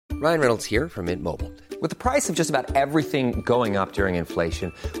Ryan Reynolds here from Mint Mobile. With the price of just about everything going up during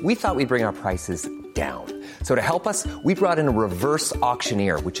inflation, we thought we'd bring our prices down. So to help us, we brought in a reverse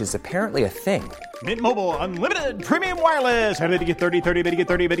auctioneer, which is apparently a thing. Mint Mobile Unlimited Premium Wireless. How to get 30, 30, bit to get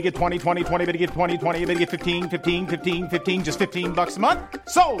 30, bit to get 20, 20, 20, bit to get 20, 20, bit to get 15, 15, 15, 15, just $15 a month?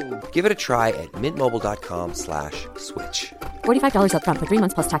 Sold! Give it a try at mintmobile.com/switch. $45 up front for 3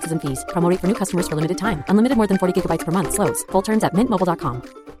 months plus taxes and fees. Promo rate for new customers for limited time. Unlimited more than 40 gigabytes per month. Slows full terms at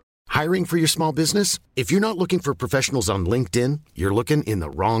mintmobile.com. Hiring for your small business? If you're not looking for professionals on LinkedIn, you're looking in the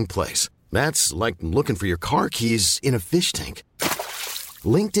wrong place. That's like looking for your car keys in a fish tank.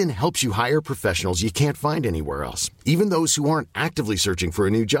 LinkedIn helps you hire professionals you can't find anywhere else, even those who aren't actively searching for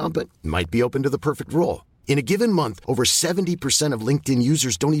a new job but might be open to the perfect role. In a given month, over 70% of LinkedIn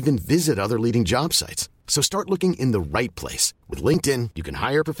users don't even visit other leading job sites. So start looking in the right place. With LinkedIn, you can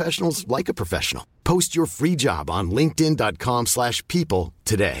hire professionals like a professional. Post your free job on linkedin.com/people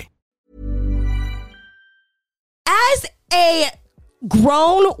today. As a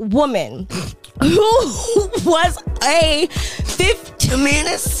grown woman who was a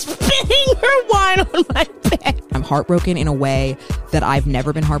 15-minute spinning her wine on my bed. I'm heartbroken in a way that I've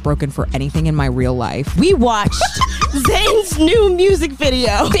never been heartbroken for anything in my real life. We watched Zayn's new music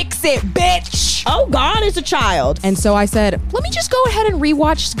video. Fix it, bitch! Oh, God is a child. And so I said, let me just go ahead and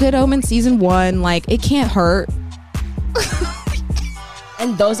rewatch Good Omens season 1. Like, it can't hurt.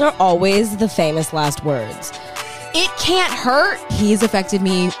 And those are always the famous last words. It can't hurt. He's affected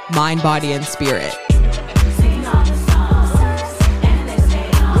me, mind, body, and spirit.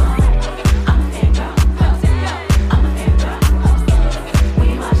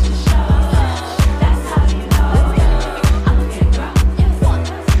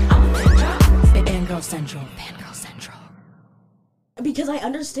 Fangirl Central. Because I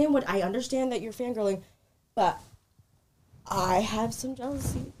understand that you're fangirling, but I have some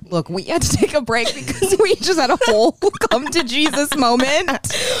jealousy. Look, we had to take a break because we just had a whole come to Jesus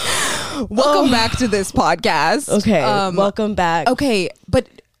moment. Welcome back to this podcast. Okay, welcome back. Okay, but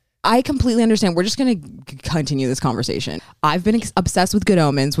I completely understand. We're just going to continue this conversation. I've been obsessed with Good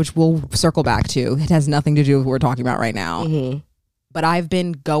Omens, which we'll circle back to. It has nothing to do with what we're talking about right now. Mm-hmm. But I've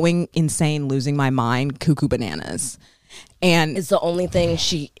been going insane, losing my mind, cuckoo bananas. And it's the only thing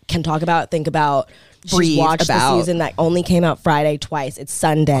she can talk about, think about. She's watched about, the season that only came out Friday twice. It's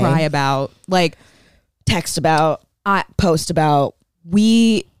Sunday. Cry about, like, text about, post about.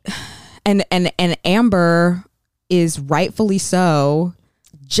 And Amber is rightfully so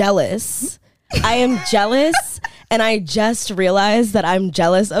jealous. I am jealous, and I just realized that I'm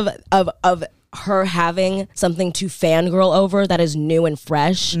jealous of her having something to fangirl over that is new and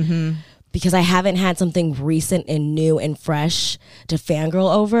fresh. Mm-hmm. Because I haven't had something recent and new and fresh to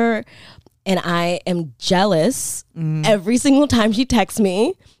fangirl over. And I am jealous every single time she texts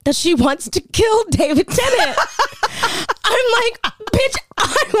me that she wants to kill David Tennant. I'm like, bitch,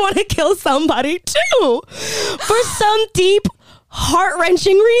 I want to kill somebody too. For some deep,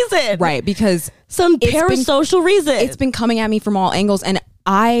 heart-wrenching reason. Right, because some parasocial reason. It's been coming at me from all angles. And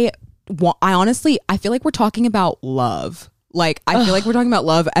I honestly, I feel like we're talking about love. Like, I feel like we're talking about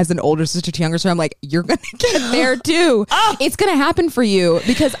love as an older sister to younger sister. I'm like, you're going to get there too. It's going to happen for you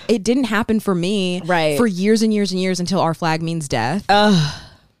because it didn't happen for me for years and years and years until Our Flag Means Death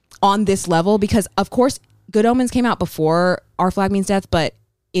on this level. Because, of course, Good Omens came out before Our Flag Means Death, but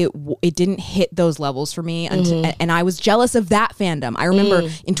it didn't hit those levels for me. And I was jealous of that fandom. I remember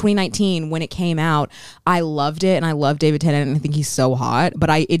in 2019 when it came out, I loved it and I love David Tennant and I think he's so hot, but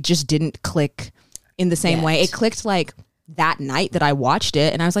it just didn't click in the same way. It clicked like that night that I watched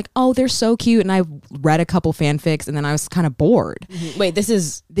it and I was like, oh, they're so cute. And I read a couple fanfics and then I was kind of bored. Wait, this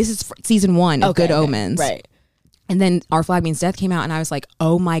is season 1 of Good Omens. Right. And then Our Flag Means Death came out and I was like,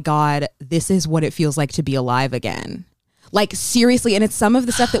 oh my God, this is what it feels like to be alive again. Like, seriously. And it's some of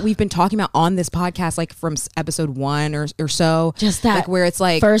the stuff that we've been talking about on this podcast, like from episode 1 or so. Just that, like, where it's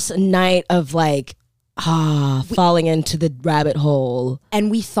like first night of like, falling into the rabbit hole.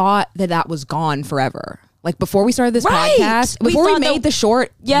 And we thought that was gone forever. Like, before we started this podcast, before we made the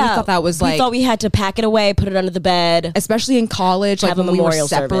short, we thought that was like... We thought we had to pack it away, put it under the bed. Especially in college, like when we were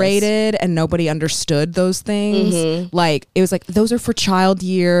separated and nobody understood those things. Mm-hmm. Like, it was like, those are for child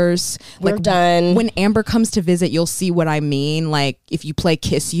years. We're like, done. When Amber comes to visit, you'll see what I mean. Like, if you play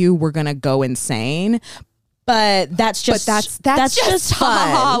Kiss You, we're going to go insane. But that's just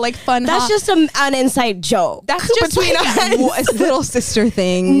fun. Like fun. That's just an inside joke. That's just between us little sister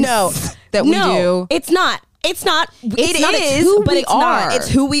things. No, that we do. It's not. It's not. It is. It's who but we it's are. not. It's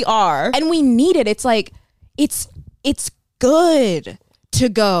who we are, and we need it. It's like it's good to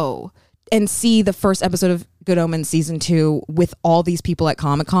go and see the first episode of Good Omens season 2 with all these people at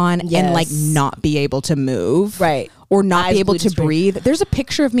Comic-Con and like not be able to move. Right. Or not Eyes be able glued to to screen. breathe. There's a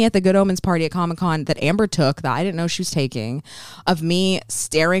picture of me at the Good Omens party at Comic-Con that Amber took that I didn't know she was taking, of me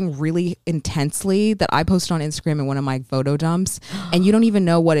staring really intensely, that I posted on Instagram in one of my photo dumps. And you don't even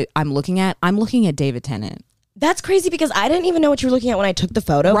know what I'm looking at. I'm looking at David Tennant. That's crazy because I didn't even know what you were looking at when I took the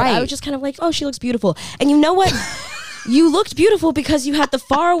photo. Right. But I was just kind of like, oh, she looks beautiful. And you know what? You looked beautiful because you had the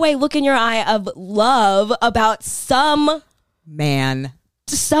faraway look in your eye of love about some man,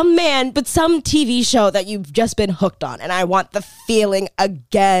 but some TV show that you've just been hooked on. And I want the feeling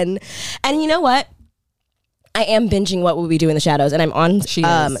again. And you know what? I am binging What Will We Do in the Shadows, and I'm on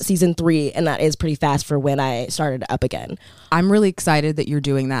season 3, and that is pretty fast for when I started up again. I'm really excited that you're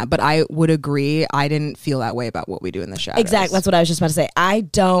doing that, but I would agree, I didn't feel that way about What We Do in the Shadows. Exactly, that's what I was just about to say. I'm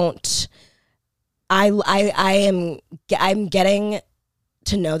getting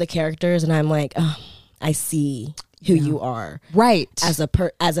to know the characters, and I'm like, oh, I see who you are, right? As a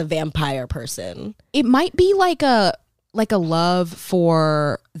vampire person, it might be like a love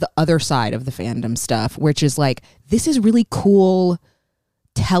for the other side of the fandom stuff, which is like, this is really cool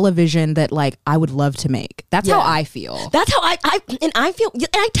television that like I would love to make. That's how I feel. That's how I feel. And I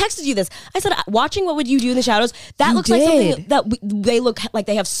texted you this. I said, watching What Would You Do in the Shadows, that looks like something that they look like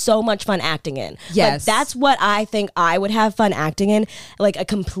they have so much fun acting in. Yes. Like, that's what I think I would have fun acting in. Like a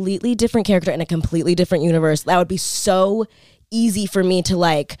completely different character in a completely different universe. That would be so easy for me to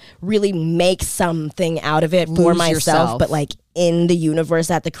like really make something out of it for myself, yourself. But like in the universe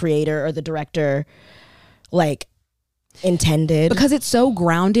that the creator or the director like intended, because it's so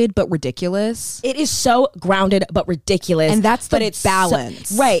grounded but ridiculous. It is so grounded but ridiculous, and that's the it's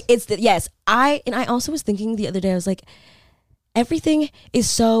balance, right? It's the I also was thinking the other day, I was like, everything is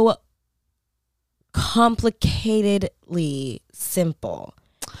so complicatedly simple.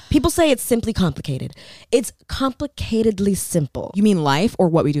 People say it's simply complicated. It's complicatedly simple. You mean life or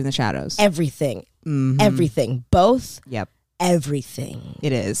What We Do in the Shadows? Everything. Everything. Both. Yep. Everything.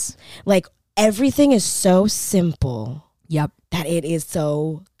 It is. Like, everything is so simple. Yep. That it is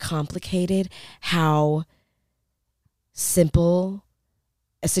so complicated how simple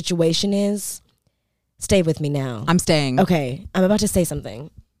a situation is. Stay with me now. I'm staying. Okay. I'm about to say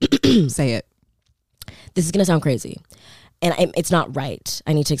something. Say it. This is going to sound crazy. And it's not right.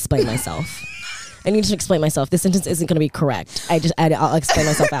 I need to explain myself. This sentence isn't going to be correct. I'll explain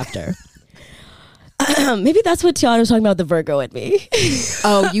myself after. Maybe that's what Tiana was talking about, the Virgo in me.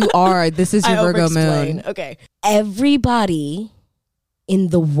 Oh, you are. This is your Virgo moon. Okay. Everybody in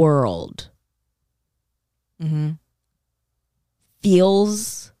the world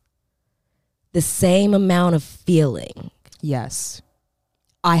feels the same amount of feeling. Yes.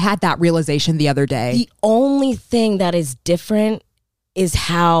 I had that realization the other day. The only thing that is different is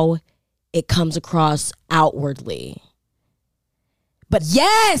how it comes across outwardly. But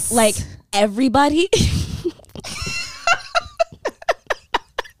yes, like everybody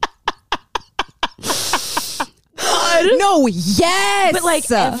No, yes. But like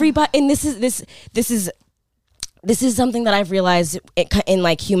everybody, and this is something that I've realized in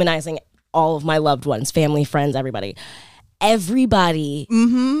like humanizing all of my loved ones, family, friends, everybody. Everybody,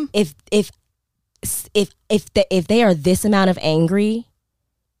 if they are this amount of angry,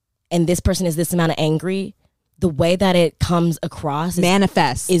 and this person is this amount of angry, the way that it comes across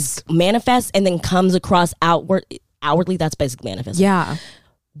is manifest, and then comes across outwardly. That's basically manifest. Yeah.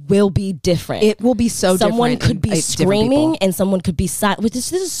 Will be different. It will be so different. Someone could be screaming and someone could be silent.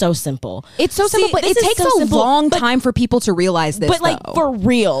 This is so simple. It's so simple, but it takes a long time for people to realize this. But like for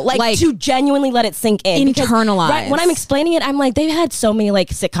real, like to genuinely let it sink in. Internalize. Right, when I'm explaining it, I'm like, they've had so many like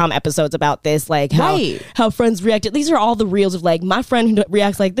sitcom episodes about this, like how friends reacted. These are all the reels of like my friend who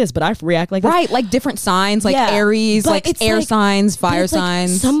reacts like this, but I react like this. Right, like different signs, like Aries, but like air signs, fire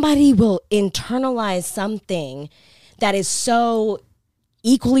signs. Like somebody will internalize something that is so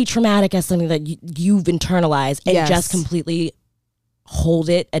equally traumatic as something that you've internalized and just completely hold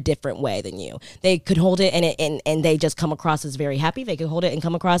it a different way than you. They could hold it and they just come across as very happy. They could hold it and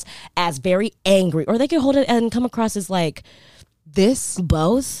come across as very angry, or they could hold it and come across as like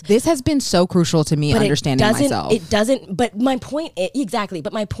both. This has been so crucial to me understanding myself. It doesn't, but my point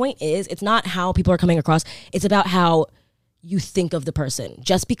is it's not how people are coming across. It's about how you think of the person.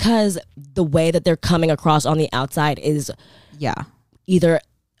 Just because the way that they're coming across on the outside is either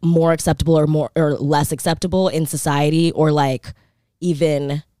more acceptable or less acceptable in society, or like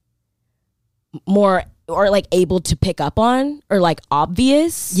even more or like able to pick up on or like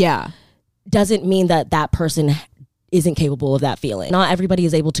obvious, doesn't mean that person isn't capable of that feeling. Not everybody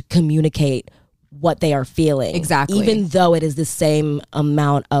is able to communicate what they are feeling. Exactly. Even though it is the same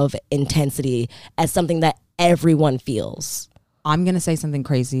amount of intensity as something that everyone feels. I'm going to say something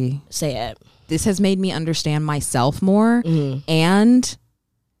crazy. Say it. This has made me understand myself more. And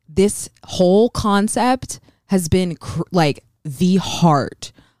this whole concept has been like the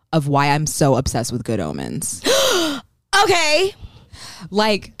heart of why I'm so obsessed with Good Omens. Okay.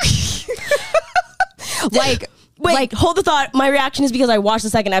 Like, Wait, hold the thought. My reaction is because I watched the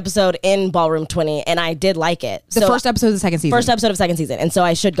second episode in Ballroom 20 and I did like it. The first episode of the second season. First episode of second season. And so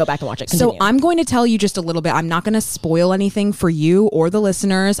I should go back and watch it. Continue. So I'm going to tell you just a little bit. I'm not going to spoil anything for you or the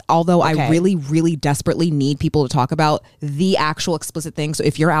listeners, although I really, really desperately need people to talk about the actual explicit thing. So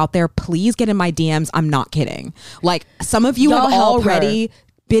if you're out there, please get in my DMs. I'm not kidding. Like, some of you have already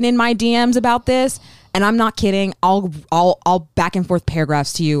been in my DMs about this, and I'm not kidding. I'll back and forth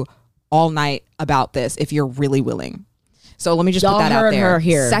paragraphs to you all night about this if you're really willing. So let me just put that out there.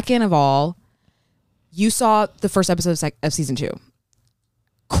 Here. Second of all, you saw the first episode of season 2.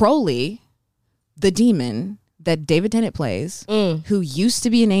 Crowley, the demon that David Tennant plays, who used to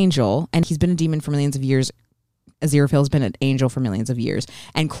be an angel, and he's been a demon for millions of years. Aziraphale's been an angel for millions of years.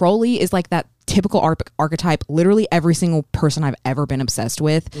 And Crowley is like that typical archetype, literally every single person I've ever been obsessed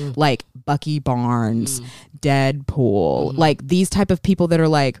with, like Bucky Barnes, Deadpool, like these type of people that are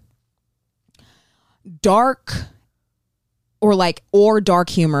like dark or dark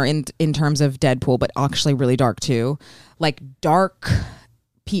humor in terms of Deadpool, but actually really dark too, like dark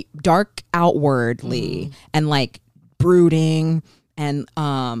outwardly and like brooding and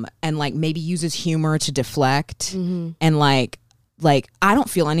like maybe uses humor to deflect and like I don't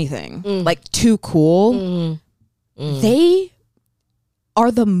feel anything, like too cool. They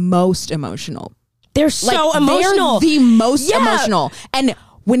are the most emotional. They're so emotional. They're the most emotional. And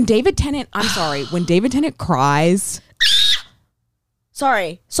when David Tennant cries.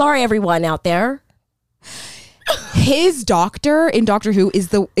 Sorry everyone out there. His doctor in Doctor Who is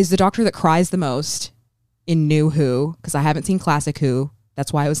the doctor that cries the most in New Who, because I haven't seen Classic Who.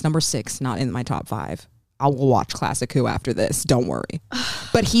 That's why it was number 6, not in my top 5. I will watch Classic Who after this. Don't worry.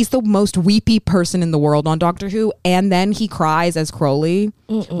 But he's the most weepy person in the world on Doctor Who. And then he cries as Crowley,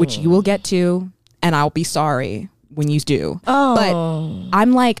 which you will get to. And I'll be sorry when you do. But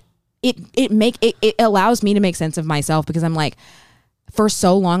I'm like, it allows me to make sense of myself, because I'm like, for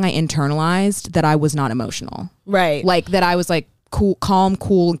so long I internalized that I was not emotional. Right. Like that I was like cool, calm,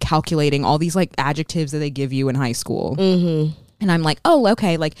 cool, and calculating, all these like adjectives that they give you in high school. And I'm like, oh,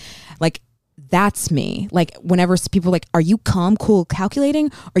 okay. Like that's me. Like whenever people are like, are you calm, cool, calculating?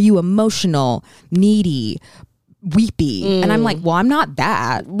 Are you emotional, needy, weepy? And I'm like, well, I'm not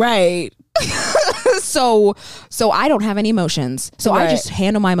that. Right. So I don't have any emotions. So I just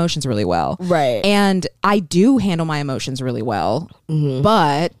handle my emotions really well. Right. And I do handle my emotions really well,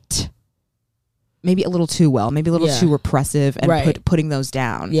 but maybe a little too well, maybe a little too repressive and putting those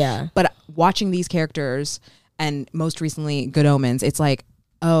down. Yeah. But watching these characters, and most recently Good Omens, it's like,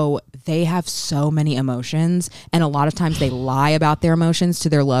 oh, they have so many emotions, and a lot of times they lie about their emotions to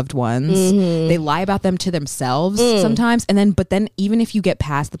their loved ones. They lie about them to themselves sometimes, but then even if you get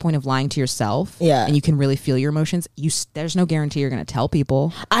past the point of lying to yourself, and you can really feel your emotions, there's no guarantee you're going to tell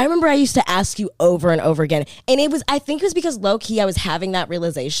people. I remember I used to ask you over and over again, and I think it was because low key I was having that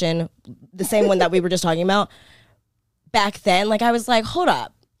realization, the same one that we were just talking about back then. Like I was like, hold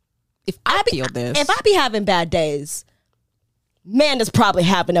up, if I be having bad days, Amanda's probably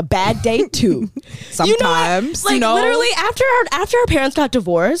having a bad day too. Sometimes, literally after our parents got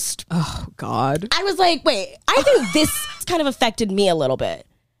divorced. Oh God! I was like, wait, I think this kind of affected me a little bit.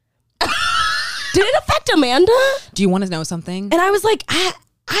 Did it affect Amanda? Do you want to know something? And I was like, I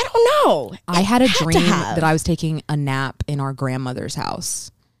don't know. I had a dream that I was taking a nap in our grandmother's house,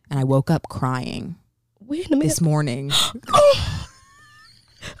 and I woke up crying. Wait a minute. This morning.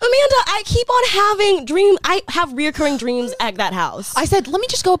 Amanda, I keep on having dreams. I have reoccurring dreams at that house. I said, let me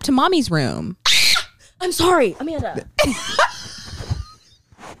just go up to mommy's room. I'm sorry, Amanda.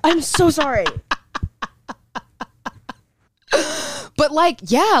 I'm so sorry. But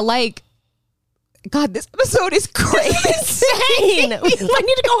God, this episode is crazy. Insane. I need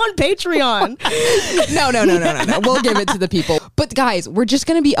to go on Patreon. No. We'll give it to the people. But guys, we're just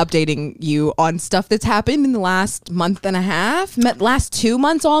going to be updating you on stuff that's happened in the last month and a half, last 2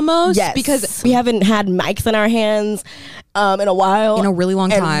 months almost. Yes. Because we haven't had mics in our hands in a while. In a really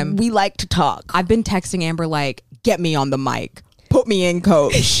long time. We like to talk. I've been texting Amber like, get me on the mic. Put me in,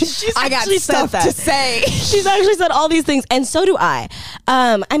 coach. I got stuff to say. She's actually said all these things, and so do I.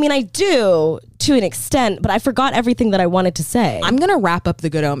 I mean, I do to an extent, but I forgot everything that I wanted to say. I'm going to wrap up the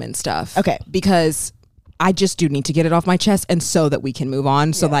Good Omen stuff. Okay. Because I just do need to get it off my chest, and so that we can move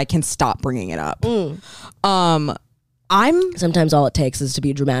on, so that I can stop bringing it up. Sometimes all it takes is to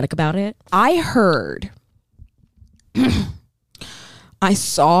be dramatic about it. I heard I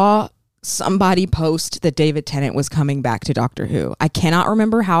saw somebody post that David Tennant was coming back to Doctor Who. I cannot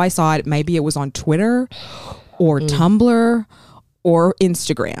remember how I saw it. Maybe it was on Twitter or Tumblr or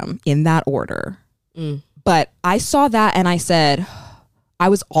Instagram, in that order. But I saw that and I said, I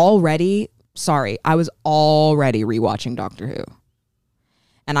was already rewatching Doctor Who.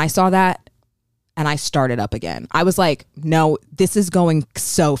 And I saw that and I started up again. I was like, no, this is going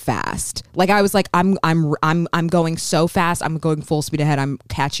so fast. Like, I was like, I'm going so fast. I'm going full speed ahead. I'm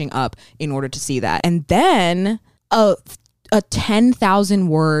catching up in order to see that. And then a 10,000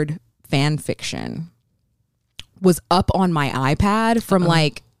 word fan fiction was up on my iPad from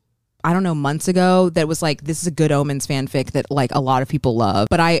like, I don't know, months ago, that was like, this is a Good Omens fanfic that like a lot of people love.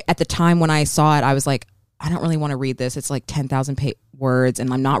 But at the time when I saw it, I was like, I don't really want to read this. It's like 10,000 words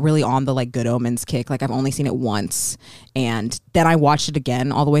and I'm not really on the like Good Omens kick. Like, I've only seen it once. And then I watched it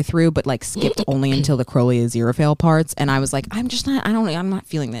again all the way through, but like skipped only until the Crowley Aziraphale parts. And I was like, I'm not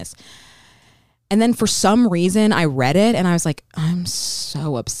feeling this. And then for some reason I read it and I was like, I'm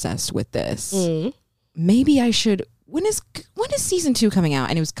so obsessed with this. Maybe I should, when is season 2 coming out?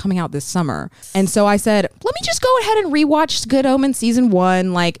 And it was coming out this summer. And so I said, let me just go ahead and rewatch Good Omens season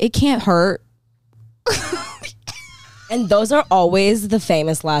 1. Like, it can't hurt. And those are always the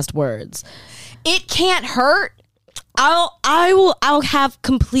famous last words. It can't hurt. I'll have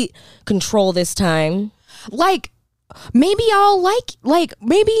complete control this time. Like, maybe I'll maybe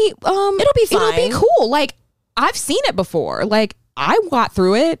it'll be fine. It'll be cool. Like, I've seen it before. Like, I got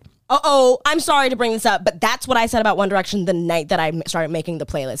through it. I'm sorry to bring this up, but that's what I said about One Direction the night that I started making the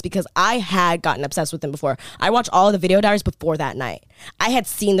playlist, because I had gotten obsessed with them before. I watched all of the video diaries before that night. I had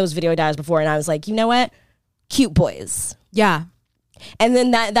seen those video diaries before, and I was like, you know what? Cute boys. Yeah. And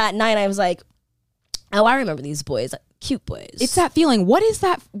then that night I was like, oh, I remember these boys. Cute boys. It's that feeling. What is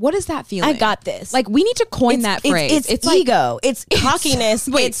that feeling? I got this. Like, we need to coin that phrase. It's ego. Like, it's cockiness.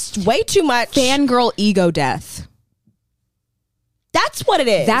 It's way too much. Fangirl ego death. That's what it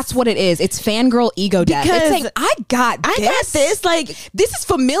is. That's what it is. It's fangirl ego death. Because it's like, I got this. Like, this is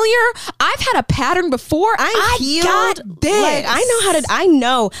familiar. I've had a pattern before. I got this. Like,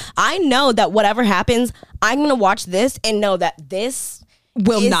 I know that whatever happens, I'm going to watch this and know that this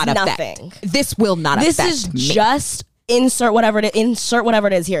will not nothing. Affect. This will not affect me. This is just insert whatever it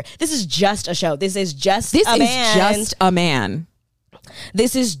is here. This is just a show. This is just a man.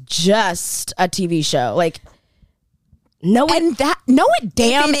 This is just a TV show. Like, no, it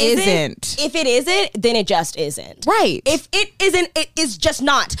damn isn't. If it isn't, then it just isn't. Right. If it isn't, it is just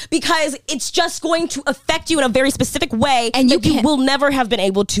not, because it's just going to affect you in a very specific way, and you will never have been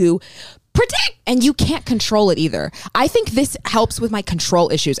able to predict. And you can't control it either. I think this helps with my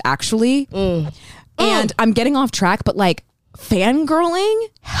control issues, actually. And I'm getting off track, but like, fangirling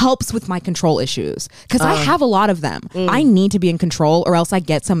helps with my control issues, because I have a lot of them. I need to be in control or else I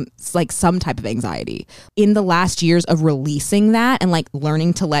get some type of anxiety. In the last years of releasing that and like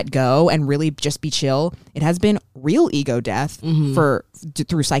learning to let go and really just be chill, it has been real ego death through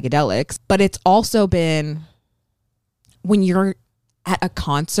psychedelics, but it's also been when you're at a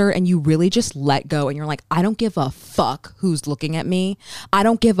concert and you really just let go and you're like, I don't give a fuck who's looking at me. I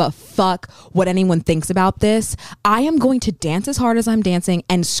don't give a fuck what anyone thinks about this. I am going to dance as hard as I'm dancing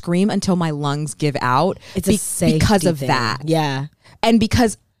and scream until my lungs give out. It's because of that. Yeah. And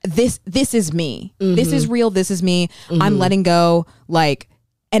because this is me. This is real. This is me. I'm letting go. Like,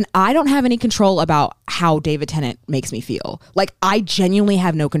 and I don't have any control about how David Tennant makes me feel. Like, I genuinely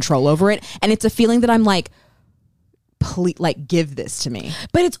have no control over it. And it's a feeling that I'm like, please, like, give this to me.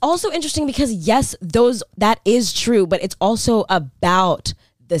 But it's also interesting because yes, that is true, but it's also about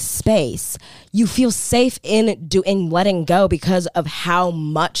the space. You feel safe in letting go because of how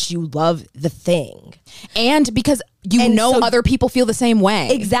much you love the thing, and because other people feel the same way.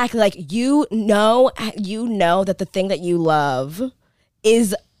 Exactly. Like, you know that the thing that you love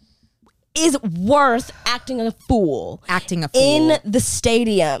is worth acting a fool in the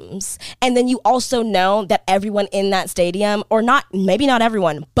stadiums. And then you also know that everyone in that stadium, or maybe not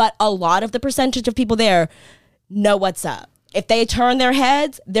everyone, but a lot of the percentage of people there know what's up. If they turn their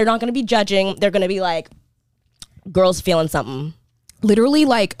heads, they're not going to be judging. They're going to be like, girl's feeling something. Literally,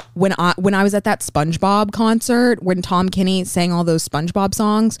 like, when I was at that SpongeBob concert, when Tom Kenny sang all those SpongeBob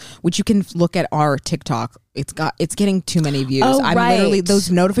songs, which you can look at our TikTok, it's getting too many views. Oh, I'm right. literally, those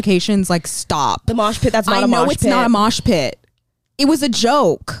notifications, like, stop. The mosh pit, that's not a mosh pit. I know it's not a mosh pit. It was a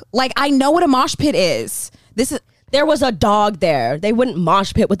joke. Like, I know what a mosh pit is. There was a dog there. They wouldn't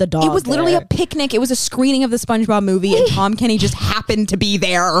mosh pit with a dog. It was literally a picnic. It was a screening of the SpongeBob movie, and Tom Kenny just happened to be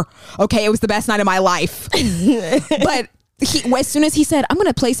there. Okay, it was the best night of my life. But As soon as he said, I'm going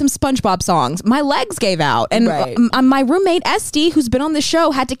to play some SpongeBob songs, my legs gave out. And my roommate, Esty, who's been on the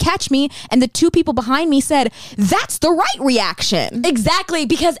show, had to catch me. And the two people behind me said, that's the right reaction. Exactly,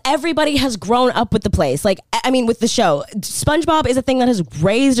 because everybody has grown up with the place. Like, I mean, with the show. SpongeBob is a thing that has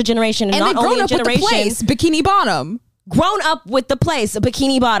raised a generation. And not they've grown only a up with the generation. place, Bikini Bottom. Grown up with the place,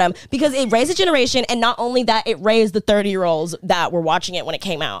 Bikini Bottom, because it raised a generation, and not only that, it raised the 30-year-olds that were watching it when it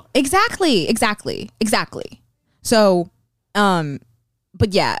came out. Exactly. So, but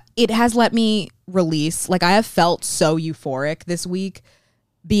yeah, it has let me release. Like, I have felt so euphoric this week,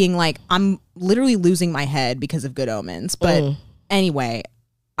 being like, I'm literally losing my head because of Good Omens. But anyway,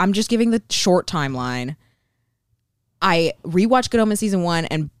 I'm just giving the short timeline. I rewatched Good Omens season 1,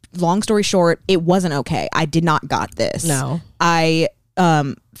 and long story short, it wasn't okay. I did not got this. No. I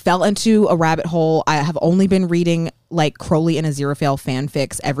fell into a rabbit hole. I have only been reading like Crowley and Aziraphale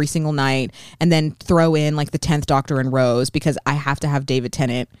fanfics every single night, and then throw in like the 10th Doctor and Rose, because I have to have David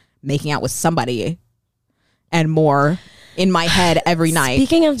Tennant making out with somebody and more in my head every night.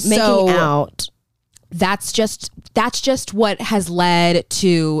 Speaking of making out, that's just what has led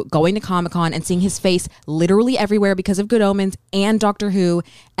to going to Comic-Con and seeing his face literally everywhere because of Good Omens and Doctor Who,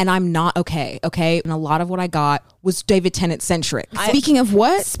 and I'm not okay. And a lot of what I got was David Tennant centric. Speaking of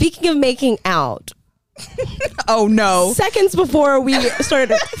what? Speaking of making out. Oh no. Seconds before we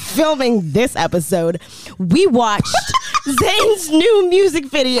started filming this episode, we watched Zayn's new music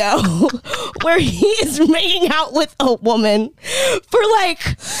video where he is making out with a woman for like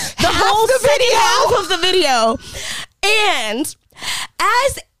half of the video. And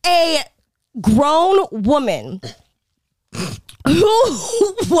as a grown woman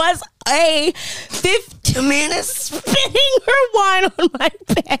who was a 15 minutes spinning her wine on my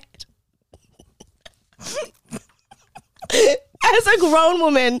bed, as a grown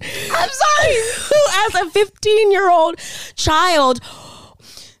woman, I'm sorry, who as a 15-year-old child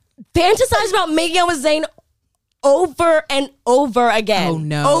fantasized about making out with Zayn over and over again. Oh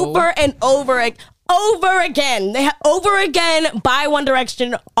no. Over and over again. They over again by One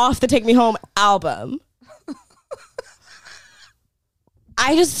Direction off the Take Me Home album.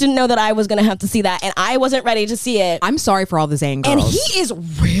 I just didn't know that I was going to have to see that, and I wasn't ready to see it. I'm sorry for all the Zayn girls. And he is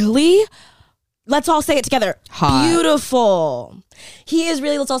really... Let's all say it together. Hot. Beautiful. He is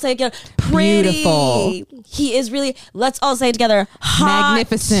really, let's all say it together, pretty. Beautiful. He is really, let's all say it together, hot.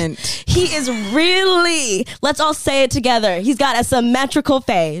 Magnificent. He is really, let's all say it together, he's got a symmetrical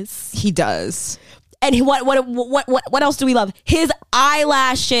face. He does. And what else do we love? His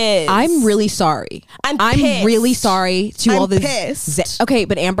eyelashes. I'm really sorry. I'm pissed. really sorry to all the pissed. Okay,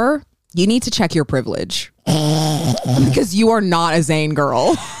 but Amber, you need to check your privilege. Because you are not a Zayn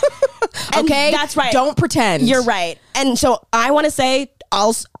girl. Okay, that's right. Don't pretend. You're right. And so I want to say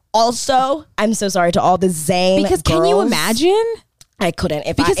also, I'm so sorry to all the Zayn because girls. Can you imagine? I couldn't.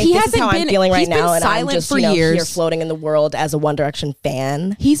 If he this hasn't is how been I'm feeling right now, and I'm silent just for here years. floating in the world as a One Direction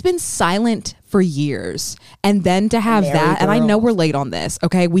fan. He's been silent for years, and then to have that, and I know we're late on this.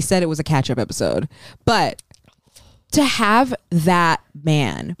 Okay, we said it was a catch-up episode, but to have that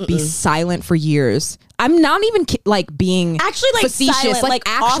man be silent for years. I'm not even like being actually like facetious, silent, like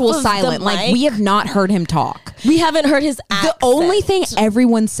actual silent. Like we have not heard him talk. We haven't heard his accent. The only thing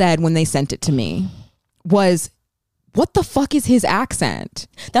everyone said when they sent it to me was, what the fuck is his accent?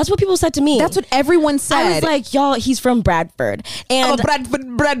 That's what people said to me. That's what everyone said. I was like, y'all, he's from Bradford. And I'm a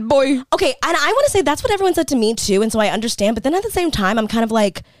Bradford bread boy. Okay, and I want to say that's what everyone said to me too, and so I understand. But then at the same time, I'm kind of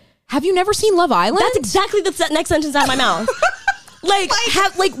like, have you never seen Love Island? That's exactly the next sentence out of my mouth. We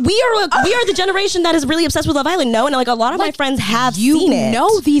are the generation that is really obsessed with Love Island. No, and like a lot of my friends have seen it. You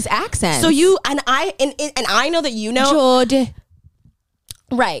know these accents. So you and I know that you know. George.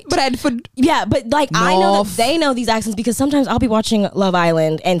 Right. Bradford. Yeah, but like North. I know that they know these accents because sometimes I'll be watching Love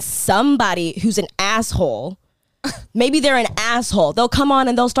Island and somebody who's an asshole, maybe they're an asshole, they'll come on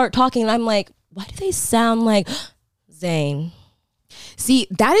and they'll start talking and I'm like, why do they sound like Zayn? See,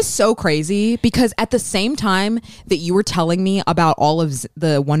 that is so crazy because at the same time that you were telling me about all of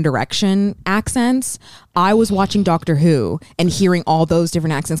the One Direction accents, I was watching Doctor Who and hearing all those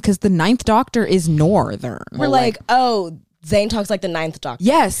different accents because the 9th Doctor is Northern. We're like, oh, Zayn talks like the 9th Doctor.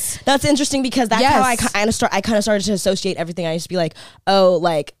 Yes. That's interesting because that's how I kind of started to associate everything. I used to be like, oh,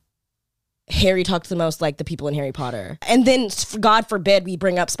 like Harry talks the most like the people in Harry Potter. And then God forbid we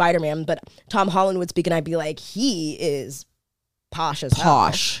bring up Spider-Man, but Tom Holland would speak and I'd be like, he is posh as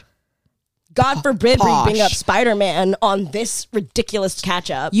hell. God forbid we bring up Spider-Man on this ridiculous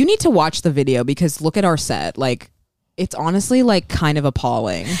catch-up. You need to watch the video because look at our set. Like, it's honestly like kind of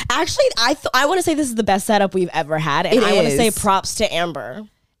appalling. Actually, I want to say this is the best setup we've ever had, and I want to say props to Amber.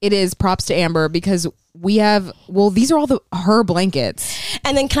 It is props to Amber because we have, these are all her blankets.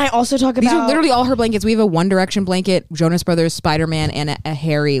 And then can I also talk about... These are literally all her blankets. We have a One Direction blanket, Jonas Brothers, Spider-Man, and a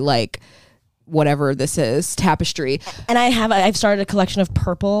Harry, like, whatever this is, tapestry. And I've started a collection of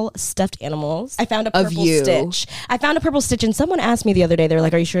purple stuffed animals. I found a purple Stitch. I found a purple Stitch, and someone asked me the other day, they're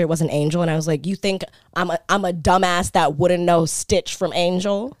like, are you sure it wasn't Angel? And I was like, you think I'm a dumbass that wouldn't know Stitch from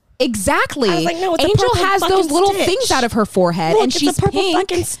Angel? Exactly. I was like, no, it's Angel has those little Stitch. things out of her forehead, Look, and she's it's a purple pink.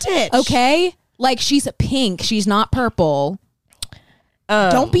 fucking Stitch. Okay, like she's pink. She's not purple.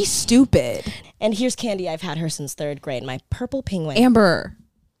 Don't be stupid. And here's Candy. I've had her since 3rd grade. My purple penguin. Amber.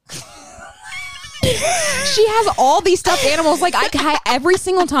 She has all these stuffed animals. Like every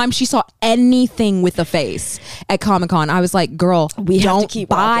single time she saw anything with a face at Comic-Con, I was like, "Girl, we have don't to keep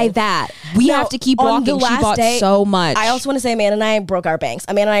buy walking. that. We have to keep walking." She bought so much. I also want to say, Amanda and I broke our banks.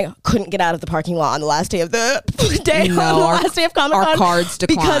 Amanda and I couldn't get out of the parking lot on the last day of the last day of Comic-Con. Our cards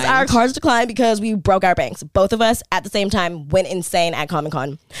declined because our cards declined because we broke our banks. Both of us at the same time went insane at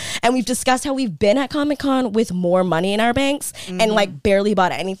Comic-Con, and we've discussed how we've been at Comic-Con with more money in our banks and like barely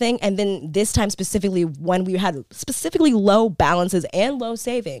bought anything, and then this time specifically when we had specifically low balances and low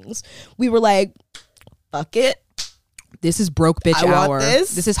savings, we were like, fuck it. This is broke bitch hour. Want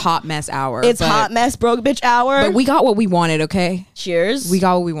this. This is hot mess hour. It's hot mess broke bitch hour. But we got what we wanted, okay? Cheers. We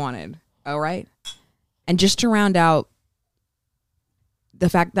got what we wanted. All right. And just to round out the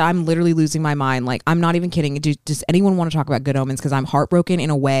fact that I'm literally losing my mind, like I'm not even kidding. Does anyone want to talk about Good Omens? Because I'm heartbroken in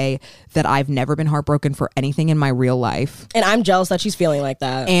a way that I've never been heartbroken for anything in my real life. And I'm jealous that she's feeling like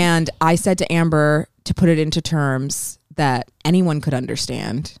that. And I said to Amber, to put it into terms that anyone could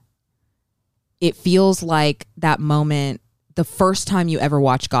understand, it feels like that moment, the first time you ever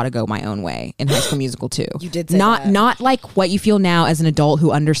watched Gotta Go My Own Way in High School Musical 2. You did say not that. Not like what you feel now as an adult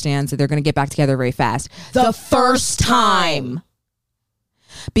who understands that they're going to get back together very fast. The first time.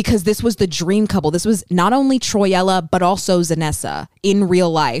 Because this was the dream couple. This was not only Troyella, but also Zanessa in real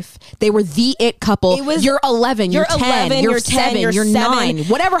life. They were the it couple. It was, you're 11, you're 10, you're 7, you're 9,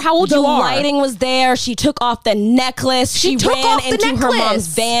 whatever, how old you are. The lighting was there. She took off the necklace. She ran into her mom's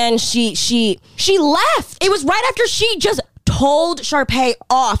van. She left. It was right after she just told Sharpay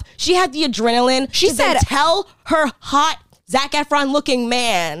off. She had the adrenaline. She said, tell her hot Zac Efron looking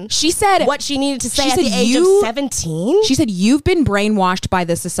man. She said what she needed to say at the age of 17. She said, you've been brainwashed by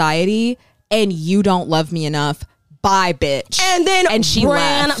the society and you don't love me enough. Bye, bitch. And she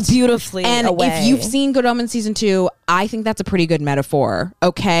ran left beautifully and away. If you've seen Good Omens season 2, I think that's a pretty good metaphor.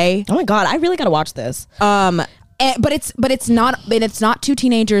 Okay. Oh my God, I really got to watch this. But it's not two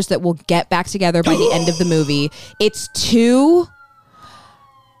teenagers that will get back together by the end of the movie. It's two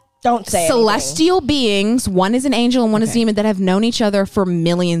celestial anything. beings. One is an angel and one is a demon that have known each other for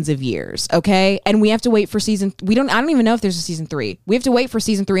millions of years. Okay, and we have to wait for season. I don't even know if there's a season 3. We have to wait for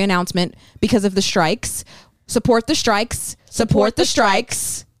season 3 announcement because of the strikes. Support the strikes. Support the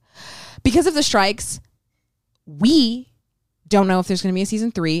strikes. Because of the strikes, we don't know if there's going to be a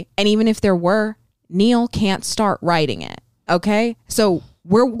season 3, and even if there were, Neil can't start writing it. Okay, so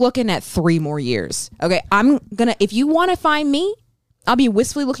we're looking at 3 more years. Okay, if you want to find me, I'll be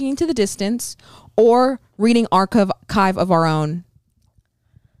wistfully looking into the distance or reading Archive of Our Own.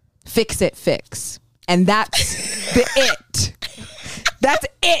 Fix It, Fix. And that's the it. That's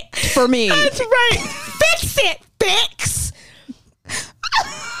it for me. That's right. Fix it, fix.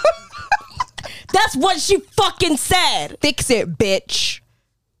 That's what she fucking said. Fix it, bitch.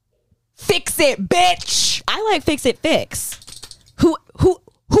 Fix it, bitch. I like Fix It, Fix.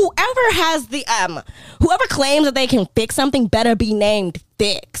 Whoever has the whoever claims that they can fix something better be named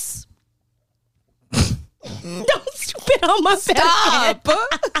Fix. Don't spit on my Stop.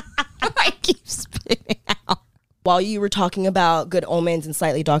 I keep spitting out. While you were talking about Good Omens and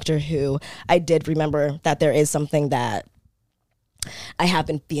slightly Doctor Who, I did remember that there is something that I have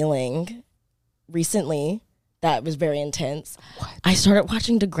been feeling recently that was very intense. What? I started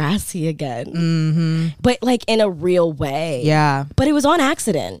watching Degrassi again. Mm-hmm. But like in a real way. Yeah. But it was on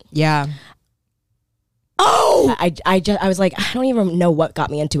accident. Yeah. Oh! I was like, I don't even know what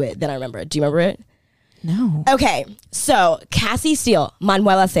got me into it. Then I remember it. Do you remember it? No. Okay. So Cassie Steele,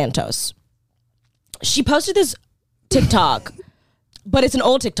 Manuela Santos. She posted this TikTok, but it's an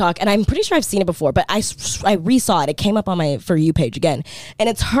old TikTok, and I'm pretty sure I've seen it before, but I re-saw it. It came up on my For You page again. And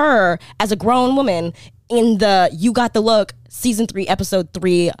it's her as a grown woman in the You Got the Look season 3, episode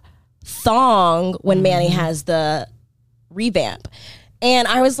 3 thong when Manny has the revamp. And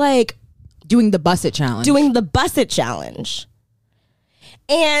I was like, doing the Busset challenge.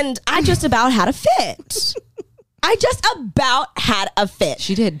 And I just about had a fit.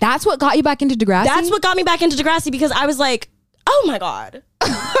 She did. That's what got you back into Degrassi? That's what got me back into Degrassi, because I was like, oh my God,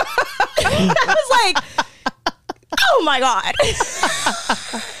 I was like, oh my God.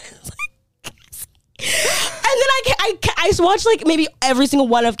 And then I watched like maybe every single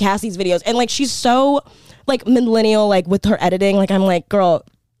one of Cassie's videos, and like she's so like millennial, like with her editing. Like I'm like, girl,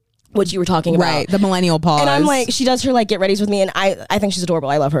 what you were talking about, right? The millennial pause. And I'm like, she does her like get readies with me, and I think she's adorable.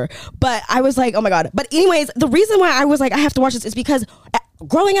 I love her. But I was like, oh my God. But anyways, the reason why I was like, I have to watch this is because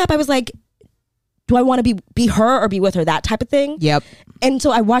growing up, I was like, do I want to be her or be with her? That type of thing. Yep. And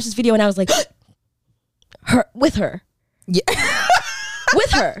so I watched this video and I was like, her with her. Yeah.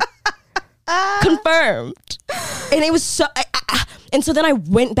 With her. Confirmed. And it was so and so then I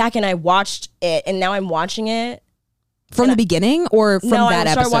went back and I watched it, and now I'm watching it from the beginning or from that episode.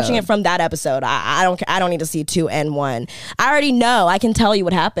 I started watching it from that episode. I don't need to see 2 and 1. I already know. I can tell you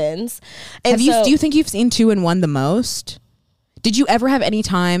what happens. And do you think you've seen 2 and 1 the most? Did you ever have any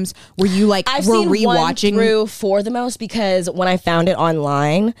times where you like I've were seen rewatching 1 through 4 the most, because when I found it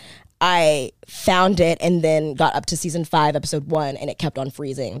online, I found it and then got up to season 5, episode 1, and it kept on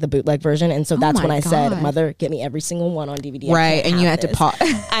freezing, the bootleg version. And so that's when I said, Mother, get me every single one on DVD. Right, and you had to pause.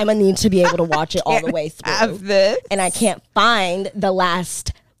 I'm gonna need to be able to watch it all the way through. Have this. And I can't find the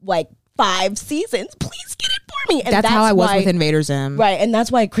last like 5 seasons. Please get it for me. And that's how I was with Invader Zim. Right, and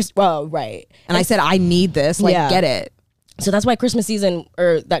that's why right. And I said, I need this. Like, get it. So that's why Christmas season,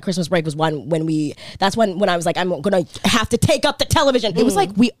 or that Christmas break, was when I was like, I'm gonna have to take up the television. It was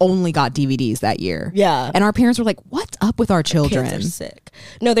like we only got DVDs that year. Yeah. And our parents were like, what's up with our children? Kids are sick.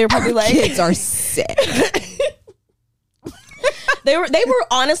 No, they were probably like, kids are sick. They were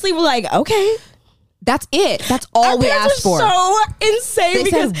honestly were like, okay. That's it. That's all we asked for. So insane. They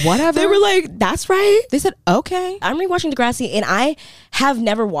because said whatever. They were like, that's right. They said, okay. I'm rewatching Degrassi, and I have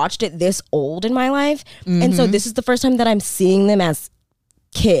never watched it this old in my life. And so this is the first time that I'm seeing them as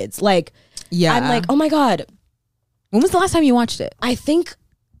kids. Like, yeah. I'm like, oh my God. When was the last time you watched it? I think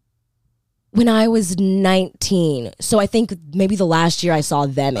when I was 19. So I think maybe the last year I saw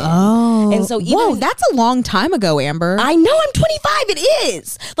them in. Oh. And so even, whoa, that's a long time ago, Amber. I know, I'm 25. It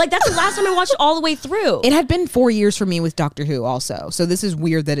is. Like, that's the last time I watched it all the way through. It had been 4 years for me with Doctor Who also. So this is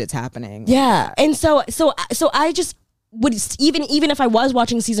weird that it's happening. Yeah. And so I just would, even if I was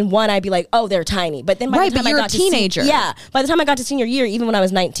watching season 1, I'd be like, oh, they're tiny. But then by the time you're I got a teenager. By the time I got to senior year, even when I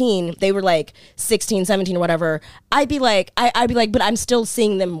was 19, they were like 16, 17 or whatever. I'd be like, but I'm still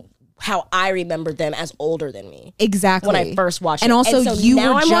seeing them how I remembered them as older than me. Exactly. When I first watched and it. Also, and so you now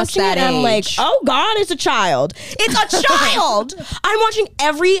were I'm just watching that it and age. I'm like, oh God, it's a child. It's a child. I'm watching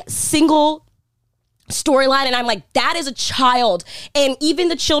every single storyline and I'm like, that is a child. And even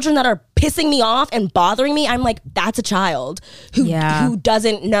the children that are pissing me off and bothering me, I'm like, that's a child who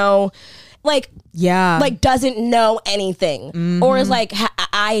doesn't know, like doesn't know anything, or is like,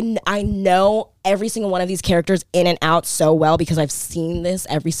 I know every single one of these characters in and out so well because I've seen this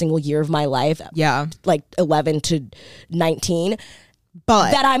every single year of my life. Yeah, like 11 to 19.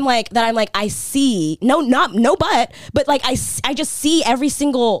 But that I'm like I see but like I just see every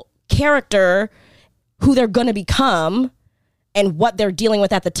single character who they're gonna become and what they're dealing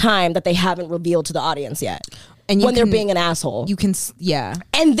with at the time that they haven't revealed to the audience yet. And when they're being an asshole, you can,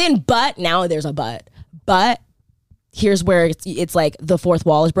 And then, but now there's a but here's where it's like the fourth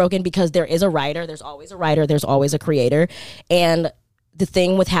wall is broken, because there is a writer. There's always a writer. There's always a creator. And the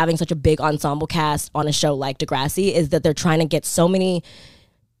thing with having such a big ensemble cast on a show like Degrassi is that they're trying to get so many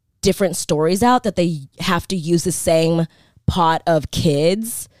different stories out that they have to use the same pot of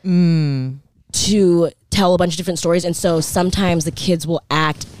kids to tell a bunch of different stories. And so sometimes the kids will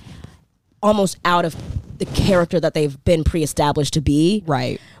act almost out of the character that they've been pre-established to be.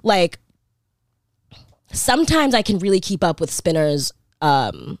 Right. Like, sometimes I can really keep up with Spinner's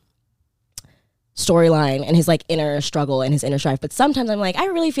storyline and his like inner struggle and his inner strife, but sometimes I'm like, I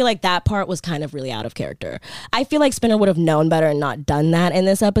really feel like that part was kind of really out of character. I feel like Spinner would have known better and not done that in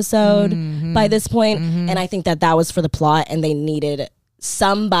this episode by this point. And I think that was for the plot, and they needed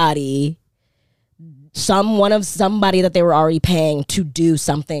somebody that they were already paying to do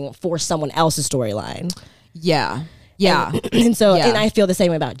something for someone else's storyline. Yeah. And I feel the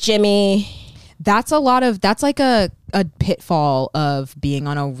same about Jimmy. That's like a pitfall of being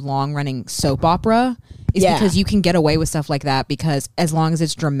on a long running soap opera, is because you can get away with stuff like that, because as long as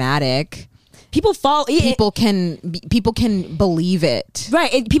it's dramatic, people can believe it.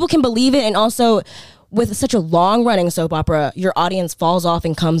 Right. People can believe it. And also, with such a long running soap opera, your audience falls off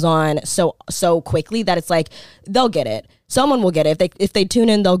and comes on so quickly that it's like, they'll get it. Someone will get it. If they tune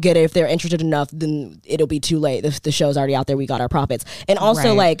in, they'll get it. If they're interested enough, then it'll be too late. The show's already out there. We got our profits. And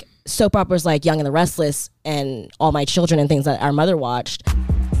also, like, soap operas like Young and the Restless and All My Children and things that our mother watched.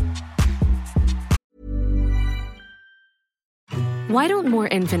 Why don't more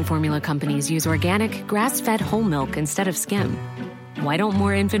infant formula companies use organic, grass-fed whole milk instead of skim? Why don't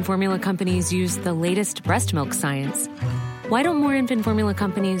more infant formula companies use the latest breast milk science? Why don't more infant formula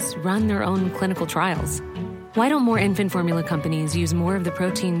companies run their own clinical trials? Why don't more infant formula companies use more of the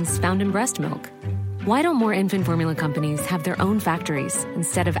proteins found in breast milk? Why don't more infant formula companies have their own factories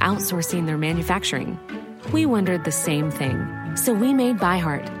instead of outsourcing their manufacturing? We wondered the same thing. So we made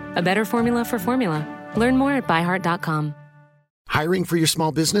ByHeart, a better formula for formula. Learn more at byheart.com. Hiring for your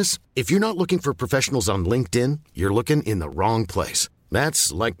small business? If you're not looking for professionals on LinkedIn, you're looking in the wrong place.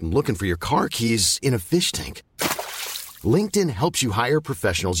 That's like looking for your car keys in a fish tank. LinkedIn helps you hire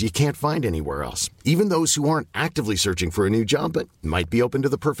professionals you can't find anywhere else, even those who aren't actively searching for a new job but might be open to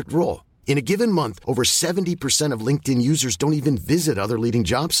the perfect role. In a given month, over 70% of LinkedIn users don't even visit other leading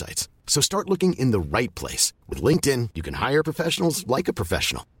job sites. So start looking in the right place. With LinkedIn, you can hire professionals like a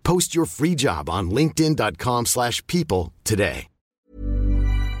professional. Post your free job on linkedin.com/people today.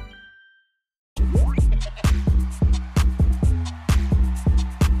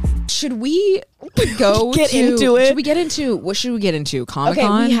 Should we go Get into it? Should we get into what should we get into?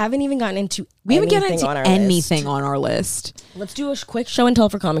 Comic-Con? Okay, we haven't even gotten into anything on our list. Let's do a quick show and tell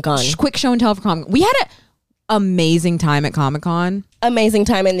for Comic-Con. Quick show and tell for Comic-Con. We had an amazing time at Comic-Con. Amazing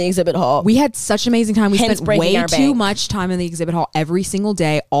time in the exhibit hall. We had such an amazing time. We Hence spent breaking way our too bank. much time in the exhibit hall every single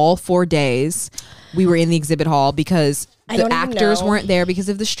day, all 4 days. We were in the exhibit hall because the actors weren't there because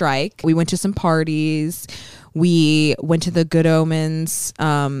of the strike. We went to some parties. We went to the Good Omens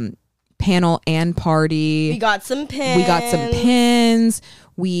panel and party. We got some pins.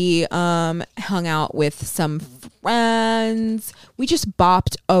 We hung out with some friends. We just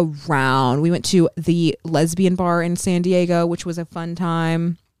bopped around. We went to the lesbian bar in San Diego, which was a fun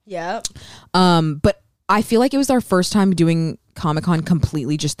time. Yep. But I feel like it was our first time doing Comic-Con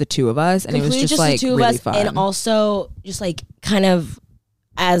completely just the two of us, and Completely it was just like the two really of us, fun. and also just like kind of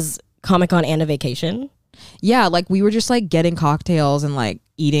as Comic-Con and a vacation. Yeah, like we were just like getting cocktails and like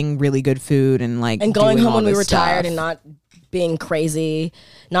eating really good food and like And going doing home all when we this were stuff. tired and not being crazy,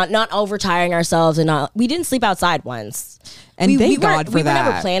 not overtiring ourselves, and we didn't sleep outside once. And thank God for we that. We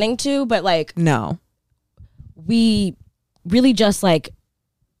were never planning to, but like No. we really just like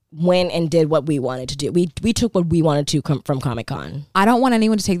went and did what we wanted to do. We took what we wanted to from Comic-Con. I don't want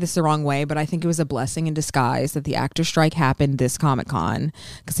anyone to take this the wrong way, but I think it was a blessing in disguise that the actor strike happened this Comic-Con.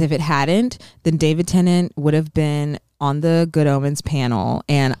 Because if it hadn't, then David Tennant would have been on the Good Omens panel,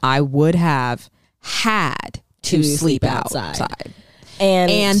 and I would have had to sleep outside.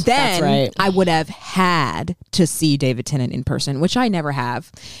 And then that's right. I would have had to see David Tennant in person, which I never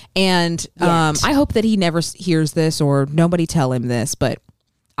have. And I hope that he never hears this or nobody tell him this, but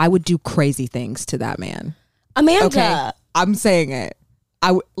I would do crazy things to that man. Amanda. Okay, I'm saying it.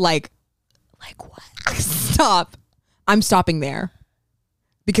 I would like what? Stop. I'm stopping there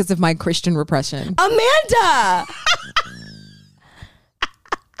because of my Christian repression. Amanda.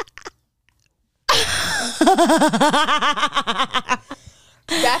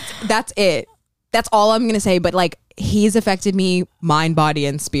 That's it. That's all I'm gonna say. But like, he's affected me, mind, body,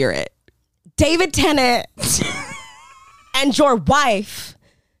 and spirit. David Tennant and your wife,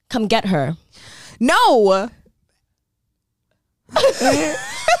 come get her. No.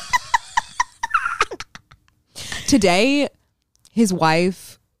 Today, his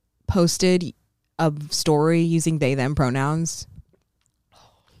wife posted a story using they them pronouns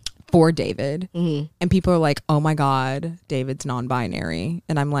for David. Mm-hmm. And people are like, oh my God, David's non-binary.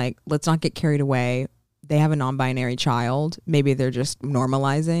 And I'm like, let's not get carried away. They have a non-binary child. Maybe they're just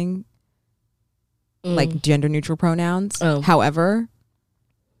normalizing like gender neutral pronouns. Oh. However,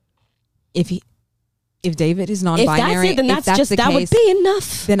 if David is non-binary, if that's the that case, would be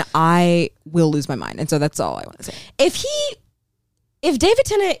enough. then I will lose my mind. And so that's all I want to say. If David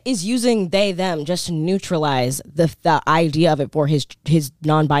Tennant is using they them just to neutralize the idea of it for his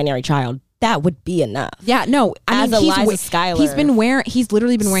non-binary child, that would be enough. Yeah, no. I mean, Schuyler he's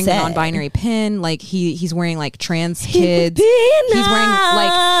literally been wearing a non-binary pin. Like he's wearing like trans kids. He's wearing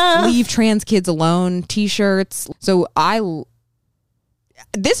like leave trans kids alone t-shirts. So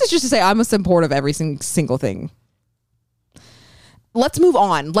this is just to say I'm a support of every single thing. Let's move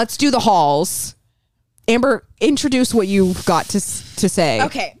on. Let's do the hauls. Amber, introduce what you've got to say.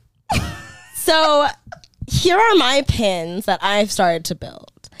 Okay. So here are my pins that I've started to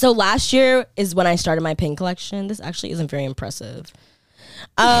build. So last year is when I started my pin collection. This actually isn't very impressive.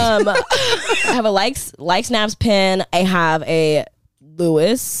 I have a like Snaps pin. I have a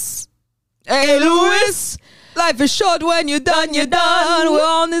Lewis. Hey, Lewis. Life is short when you're done, you're done. We're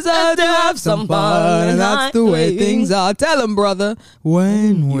on this earth to have some fun. And that's the way things are. Tell them, brother,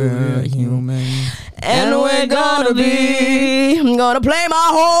 when we're human. And we're gonna be, I'm gonna play my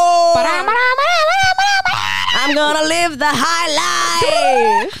horn. I'm gonna live the high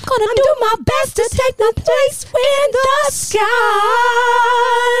life. I'm gonna do my best to take my place in the sky.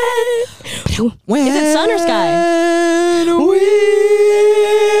 Is it sun or sky? We're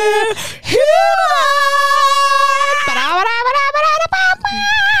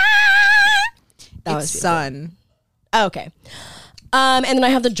That it's sun. Oh, okay. And then I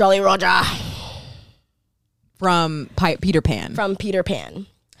have the Jolly Roger From Peter Pan. from Peter Pan.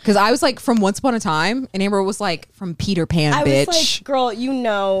 Because I was like, from Once Upon a Time, and Amber was like, from Peter Pan, I bitch. was like, girl, you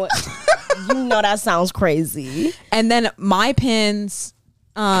know that sounds crazy. And then my pins,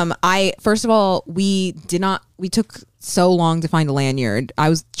 first of all, we took so long to find a lanyard.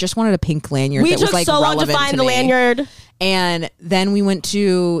 I just wanted a pink lanyard We that took was like so long to relevant find the me. lanyard. And then we went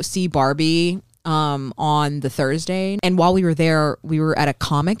to see Barbie on the Thursday, and while we were there, we were at a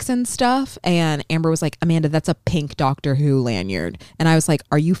comics and stuff, and Amber was like, Amanda, that's a pink Doctor Who lanyard. And I was like,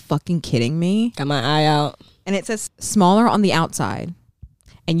 are you fucking kidding me? Got my eye out. And it says smaller on the outside,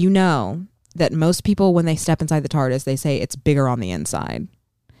 and you know that most people, when they step inside the TARDIS, they say it's bigger on the inside.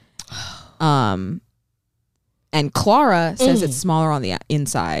 And Clara says it's smaller on the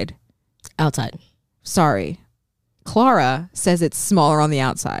inside. Outside. Sorry, Clara says it's smaller on the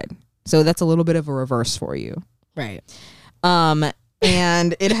outside. So that's a little bit of a reverse for you. Right.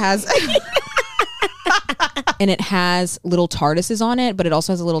 And it has little TARDISes on it, but it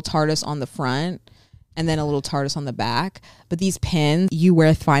also has a little TARDIS on the front and then a little TARDIS on the back. But these pins, You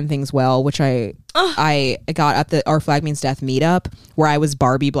Wear Fine Things Well, which I got at the Our Flag Means Death meetup, where I was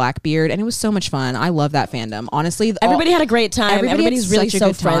Barbie Blackbeard, and it was so much fun. I love that fandom. Honestly, Everybody had a great time. Everybody's really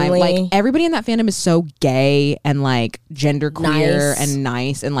so friendly. Like, everybody in that fandom is so gay and like genderqueer and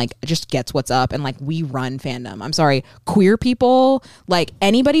nice and like just gets what's up, and like we run fandom. I'm sorry, queer people, like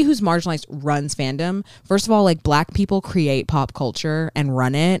anybody who's marginalized runs fandom. First of all, like black people create pop culture and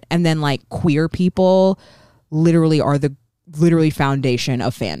run it, and then like queer people literally are the foundation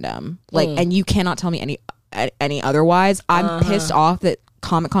of fandom. Like, and you cannot tell me any otherwise. I'm pissed off that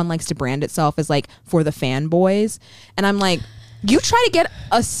Comic-Con likes to brand itself as like for the fanboys, and I'm like, you try to get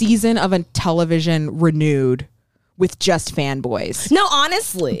a season of a television renewed with just fanboys. No,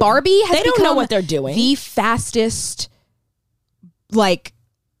 honestly, Barbie has they don't know become what they're doing. The fastest like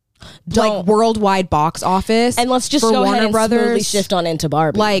worldwide box office, and let's just for go Warner ahead and Brothers smoothly shift on into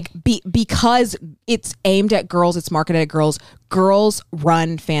Barbie. Like because it's aimed at girls, it's marketed at girls. Girls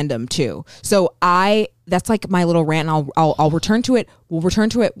run fandom too. So that's like my little rant. And I'll return to it. We'll return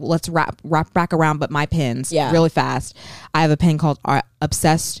to it. Let's wrap back around. But my pins, really fast. I have a pin called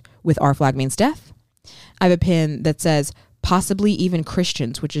 "Obsessed with Our Flag Means Death." I have a pin that says possibly even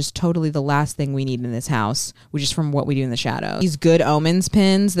Christians, which is totally the last thing we need in this house, which is from What We Do in the Shadows. These Good Omens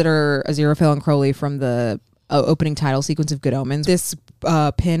pins that are Aziraphale and Crowley from the opening title sequence of Good Omens. This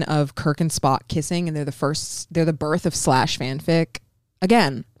pin of Kirk and Spock kissing, and they're the birth of slash fanfic,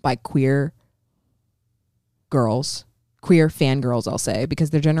 again, by queer girls, queer fangirls, I'll say, because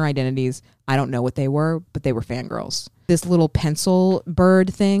their gender identities, I don't know what they were, but they were fangirls. This little pencil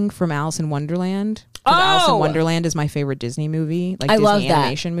bird thing from Alice in Wonderland. Alice in Wonderland is my favorite Disney movie, like Disney love that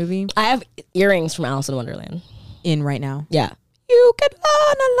animation movie. I have earrings from Alice in Wonderland. In right now. Yeah. You can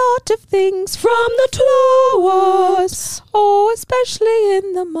learn a lot of things from the flowers, especially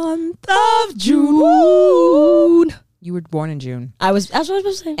in the month of June. You were born in June. That's what I was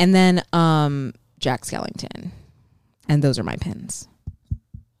supposed to say. And then Jack Skellington. And those are my pins.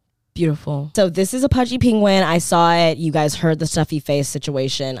 Beautiful. So this is a pudgy penguin. I saw it. You guys heard the stuffy face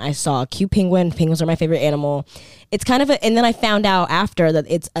situation. I saw a cute penguin. Penguins are my favorite animal. It's kind of and then I found out after that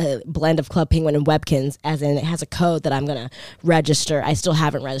it's a blend of Club Penguin and Webkins, as in it has a code that I'm going to register. I still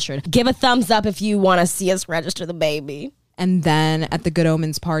haven't registered. Give a thumbs up if you want to see us register the baby. And then at the Good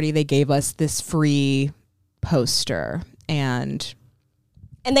Omens party, they gave us this free poster, and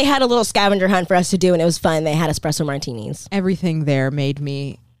they had a little scavenger hunt for us to do, and it was fun. They had espresso martinis. Everything there made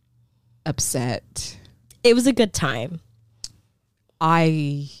me upset. It was a good time.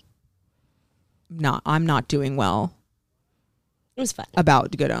 I'm not doing well. It was fun.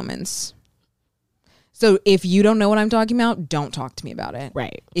 About Good Omens. So if you don't know what I'm talking about, don't talk to me about it.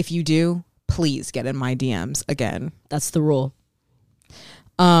 Right. If you do, please get in my DMs again. That's the rule.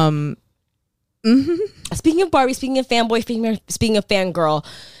 Speaking of Barbie, speaking of fanboy, speaking of fangirl,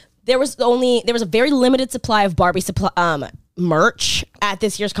 there was a very limited supply of Barbie merch at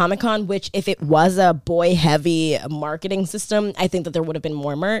this year's Comic-Con, which if it was a boy heavy marketing system, I think that there would have been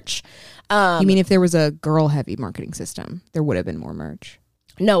more merch. You mean if there was a girl heavy marketing system, there would have been more merch?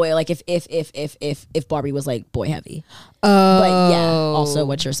 No way, like if Barbie was like boy heavy. But yeah, also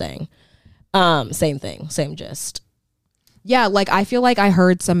what you're saying. Same thing, same gist. Yeah, like I feel like I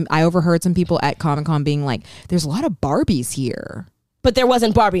overheard some people at Comic-Con being like, there's a lot of Barbies here. But there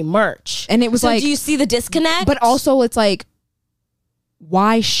wasn't Barbie merch. And it was so do you see the disconnect? But also it's like,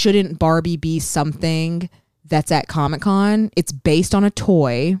 why shouldn't Barbie be something that's at Comic-Con? It's based on a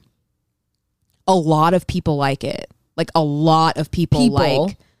toy. A lot of people like it. Like a lot of people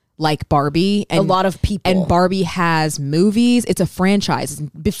like Barbie. And, a lot of people. And Barbie has movies. It's a franchise.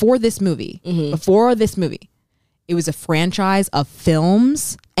 Before this movie, it was a franchise of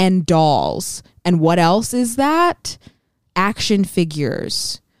films and dolls. And what else is that? Action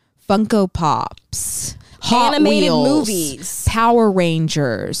figures, Funko Pops, Hot animated Wheels, movies, Power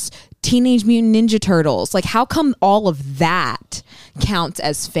Rangers, Teenage Mutant Ninja Turtles. Like, how come all of that counts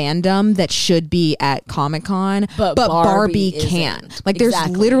as fandom that should be at Comic-Con, but Barbie can't? Like, there's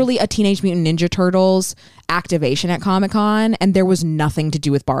literally a Teenage Mutant Ninja Turtles activation at Comic-Con, and there was nothing to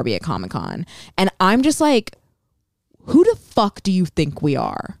do with Barbie at Comic-Con. And I'm just like, who the fuck do you think we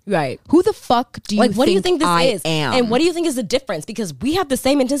are? Right. Who the fuck do you like? What do you think this is? Am? And what do you think is the difference? Because we have the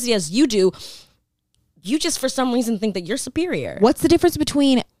same intensity as you do. You just for some reason think that you're superior. What's the difference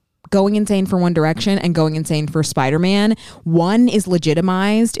between going insane for One Direction and going insane for Spider-Man? One is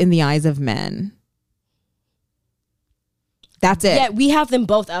legitimized in the eyes of men. That's it. Yeah, we have them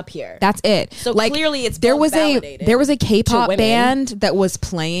both up here. That's it. So like, clearly it's both validated. There was a K-pop band that was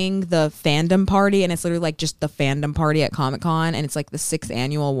playing the fandom party, and it's literally like just the fandom party at Comic-Con, and it's like the 6th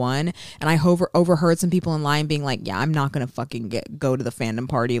annual one. And I overheard some people in line being like, yeah, I'm not gonna fucking go to the fandom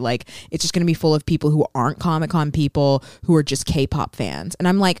party. Like, it's just gonna be full of people who aren't Comic-Con people, who are just K-pop fans. And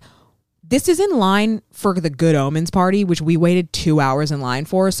I'm like, this is in line for the Good Omens party, which we waited 2 hours in line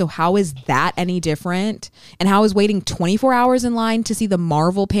for. So how is that any different? And how is waiting 24 hours in line to see the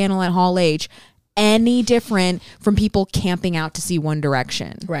Marvel panel at Hall H any different from people camping out to see One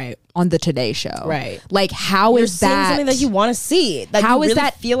Direction? Right. On the Today Show. Right. Like, how is that something that you want to see? Like, how you is really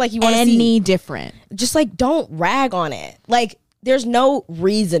that feel like you want to see any different? Just like, don't rag on it. Like, there's no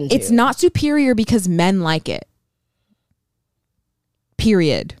reason to. It's not superior because men like it.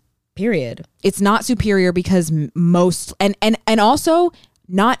 Period. It's not superior because most and also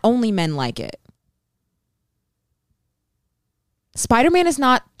not only men like it. Spider-Man is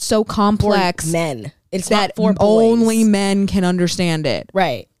not so complex. For men. It's that not for boys. Only men can understand it.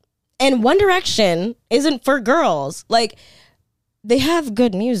 Right. And One Direction isn't for girls. Like, they have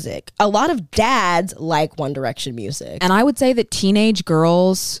good music. A lot of dads like One Direction music. And I would say that teenage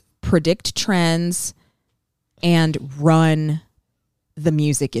girls predict trends and run the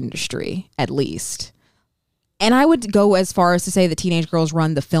music industry, at least. And I would go as far as to say that teenage girls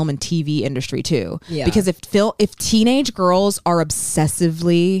run the film and TV industry too. Yeah. Because if teenage girls are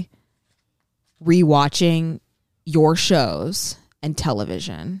obsessively rewatching your shows and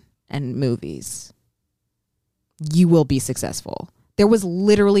television and movies, you will be successful. There was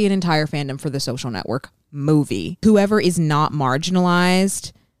literally an entire fandom for The Social Network movie. Whoever is not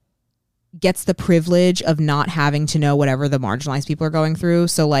marginalized gets the privilege of not having to know whatever the marginalized people are going through.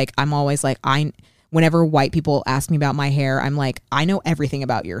 So like, I'm always like, whenever white people ask me about my hair, I'm like, I know everything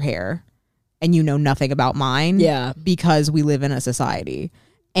about your hair and you know nothing about mine. Yeah. Because we live in a society.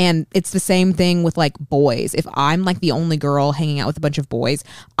 And it's the same thing with like boys. If I'm like the only girl hanging out with a bunch of boys,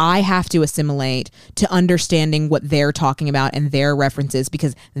 I have to assimilate to understanding what they're talking about and their references,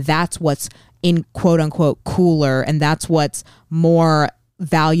 because that's what's in quote unquote cooler, and that's what's more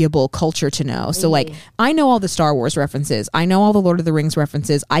valuable culture to know. So like, I know all the Star Wars references, I know all the Lord of the Rings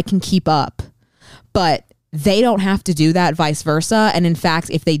references, I can keep up, but they don't have to do that, vice versa. And in fact,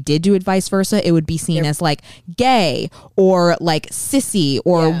 if they did do it vice versa, it would be seen as like gay or like sissy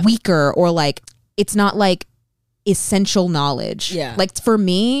or weaker, or like, it's not like essential knowledge. Yeah. Like for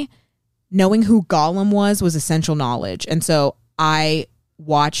me, knowing who Gollum was essential knowledge. And so I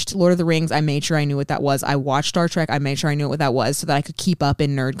watched Lord of the Rings, I made sure I knew what that was. I watched Star Trek, I made sure I knew what that was so that I could keep up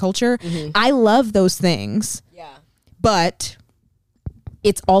in nerd culture. I love those things. Yeah. But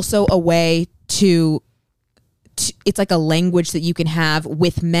it's also a way to it's like a language that you can have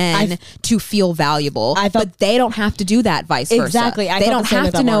with men to feel valuable. But they don't have to do that, vice versa. Exactly. They don't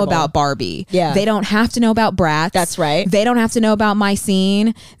have to know about Barbie. Yeah. They don't have to know about Bratz. That's right. They don't have to know about My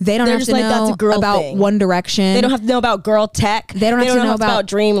Scene. They don't have to know about One Direction. They don't have to know about girl tech. They don't have to know about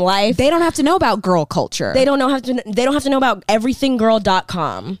Dream Life. They don't have to know about girl culture. They don't have to know about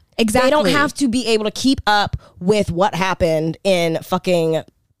everythinggirl.com. Exactly. They don't have to be able to keep up with what happened in fucking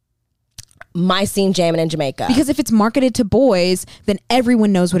My Scene Jamming in Jamaica. Because if it's marketed to boys, then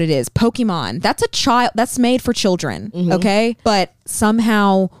everyone knows what it is. Pokemon, that's made for children, okay? But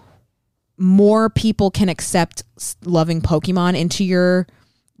somehow more people can accept loving Pokemon into your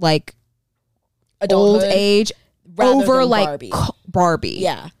like Adulthood, old age rather over than like Barbie. Barbie.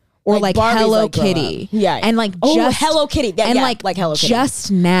 Yeah. Or like Barbie's Hello like grow Kitty. up. Yeah. And like Hello Kitty. Yeah, and yeah, like Hello Kitty.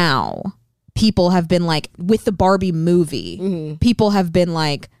 just now people have been like, with the Barbie movie, people have been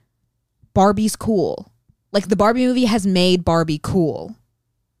like, Barbie's cool. Like the Barbie movie has made Barbie cool.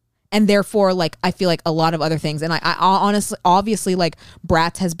 And therefore, like, I feel like a lot of other things. And I honestly, obviously, like,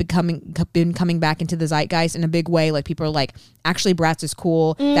 Bratz has been coming back into the zeitgeist in a big way. Like, people are like, actually, Bratz is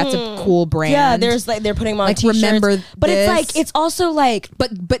cool. That's a cool brand. Yeah, there's like, they're putting them on like, t-shirts. remember but this. it's like, it's also like.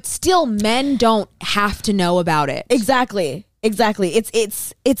 But still, men don't have to know about it. Exactly.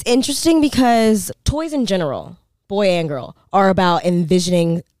 It's interesting because toys in general, boy and girl, are about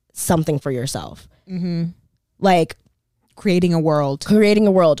envisioning something for yourself. Like, creating a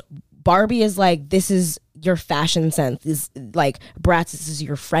world. Barbie is like, this is your fashion sense. This like Bratz, this is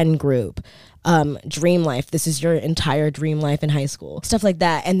your friend group. Dream life, this is your entire dream life in high school. Stuff like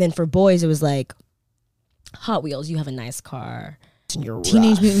that. And then for boys, it was like Hot Wheels, you have a nice car. You're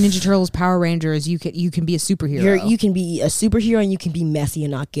Teenage rough. Mutant Ninja Turtles, Power Rangers, you can be a superhero. You can be a superhero and you can be messy and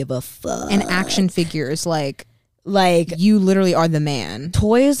not give a fuck. And action figures, like you literally are the man.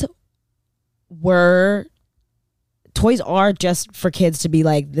 Toys are just for kids to be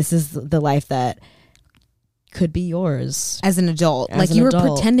like, this is the life that could be yours as an adult. As like an you were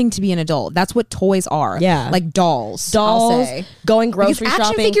adult. pretending to be an adult. That's what toys are. Yeah. Like dolls. I'll say. Going grocery Because shopping,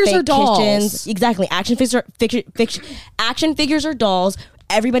 action figures fake are dolls. kitchens. Exactly. Action figures are dolls.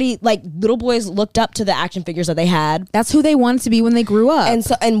 Everybody, like, little boys looked up to the action figures that they had. That's who they wanted to be when they grew up.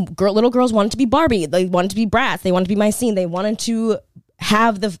 Little girls wanted to be Barbie. They wanted to be Bratz. They wanted to be My Scene. They wanted to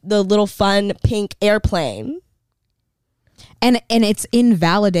have the little fun pink airplane. And it's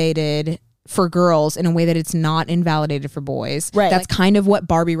invalidated for girls in a way that it's not invalidated for boys. Right. That's kind of what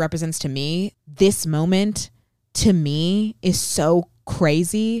Barbie represents to me. This moment to me is so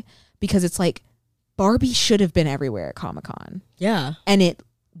crazy because it's like Barbie should have been everywhere at Comic-Con. Yeah. And it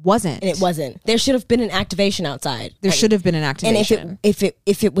wasn't. There should have been an activation outside. There should have been an activation. And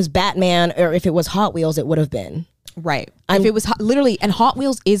if it was Batman or if it was Hot Wheels, it would have been. Right. If it was literally, and Hot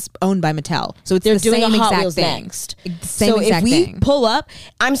Wheels is owned by Mattel, so it's they're the doing same a Hot exact Wheels thing. next. Same so exact if we thing. pull up,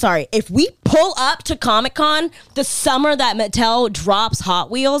 if we pull up to Comic-Con the summer that Mattel drops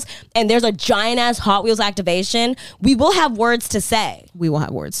Hot Wheels and there's a giant ass Hot Wheels activation, we will have words to say. We will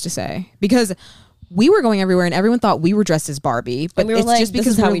have words to say because we were going everywhere and everyone thought we were dressed as Barbie, but we were it's like, just this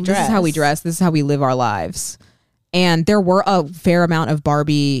because is how we this is how we dress. This is how we live our lives. And there were a fair amount of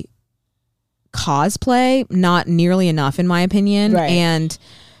Barbie cosplay, not nearly enough in my opinion. Right. And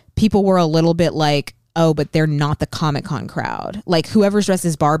people were a little bit like, oh, but they're not the Comic-Con crowd. Like whoever's dressed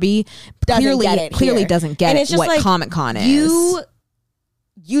as Barbie clearly doesn't get it's just what like, Comic-Con is.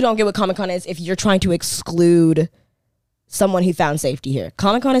 You don't get what Comic-Con is if you're trying to exclude someone who found safety here.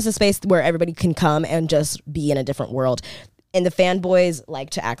 Comic-Con is a space where everybody can come and just be in a different world. And the fanboys like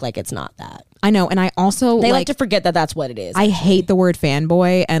to act like it's not that. I know, and I also They like to forget that that's what it is. I hate the word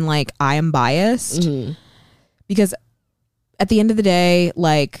fanboy, and like I am biased because at the end of the day,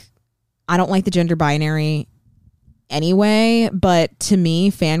 like I don't like the gender binary anyway, but to me,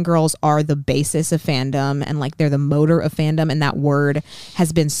 fangirls are the basis of fandom and like they're the motor of fandom, and that word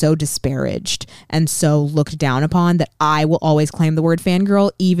has been so disparaged and so looked down upon that I will always claim the word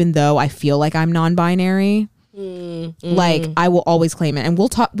fangirl even though I feel like I'm non-binary. Like I will always claim it, and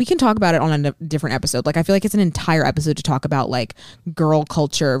we can talk about it on a different episode. Like I feel like it's an entire episode to talk about like girl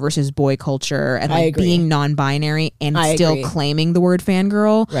culture versus boy culture and like being non-binary and still claiming the word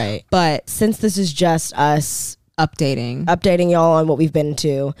fangirl. Right. But since this is just us updating y'all on what we've been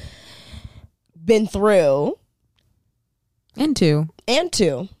through and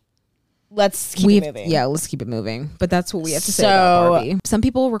two, let's keep it moving. Yeah, let's keep it moving. But that's what we have to say about Barbie. Some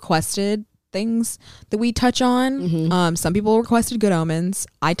people requested things that we touch on. Some people requested Good Omens.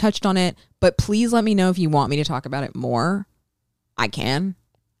 I touched on it, but please let me know if you want me to talk about it more. I can.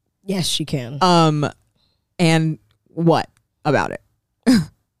 Yes, you can. And what about it?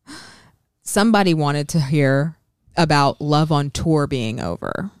 Somebody wanted to hear about Love on Tour being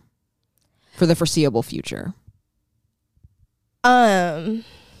over for the foreseeable future. I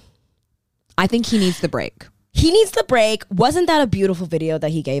think he needs the break. He needs the break. Wasn't that a beautiful video that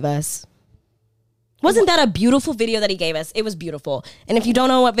he gave us? Wasn't that a beautiful video that he gave us? It was beautiful. And if you don't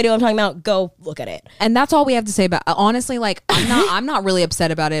know what video I'm talking about, go look at it. And that's all we have to say about. Honestly, like I'm not really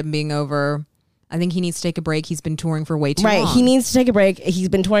upset about it being over. I think he needs to take a break. He's been touring for way too long. Right, he needs to take a break. He's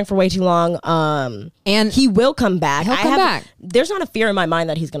been touring for way too long. And he will come back. He'll come back. There's not a fear in my mind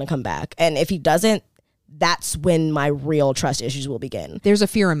that he's going to come back. And if he doesn't, that's when my real trust issues will begin. There's a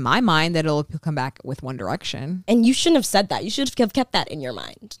fear in my mind that it'll come back with One Direction. And you shouldn't have said that. You should have kept that in your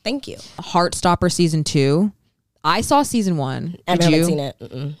mind. Thank you. Heartstopper season 2. I saw season 1. I haven't seen it.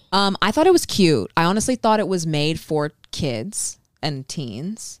 Mm-mm. I thought it was cute. I honestly thought it was made for kids and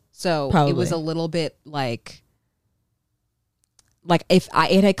teens. So It was a little bit like if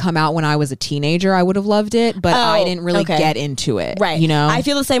it had come out when I was a teenager, I would have loved it, but I didn't really get into it. Right. You know? I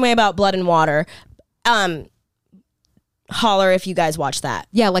feel the same way about Blood and Water. Holler if you guys watch that.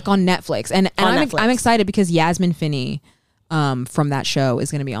 Yeah, like on Netflix. And Netflix. I'm excited because Yasmin Finney from that show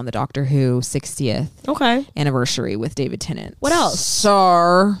is going to be on the Doctor Who 60th anniversary with David Tennant. What else?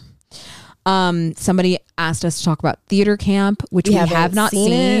 Sir. Somebody asked us to talk about theater camp, which we have not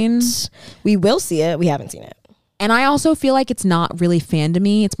seen. We will see it. We haven't seen it. And I also feel like it's not really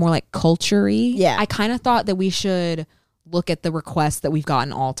fandom-y. It's more like culture-y. Yeah. I kind of thought that we should look at the requests that we've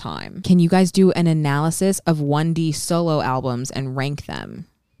gotten all time. Can you guys do an analysis of 1D solo albums and rank them?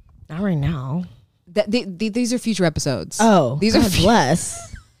 Not right now. These are future episodes. Oh, these God are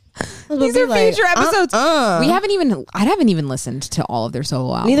bless. These are future episodes. I haven't even listened to all of their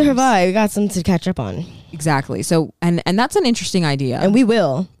solo albums. Neither have I. We got some to catch up on. Exactly. So, and that's an interesting idea. And we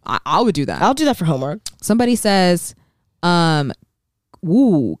will. I would do that. I'll do that for homework. Somebody says, could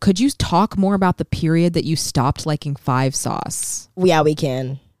you talk more about the period that you stopped liking 5 Sauce? Yeah, we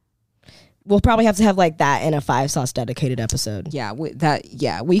can. We'll probably have to have like that in a 5 Sauce dedicated episode. Yeah,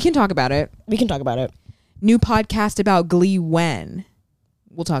 we can talk about it. We can talk about it. New podcast about Glee when?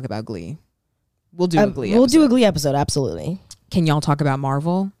 We'll talk about Glee. We'll do a Glee episode. We'll do a Glee episode, absolutely. Can y'all talk about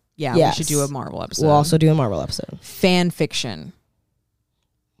Marvel? Yeah, yes. We should do a Marvel episode. We'll also do a Marvel episode. Fan fiction.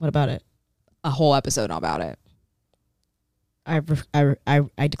 What about it? A whole episode about it. I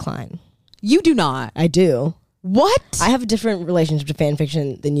decline. You do not. I do. What? I have a different relationship to fan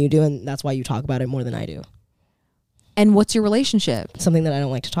fiction than you do, and that's why you talk about it more than I do. And what's your relationship? Something that I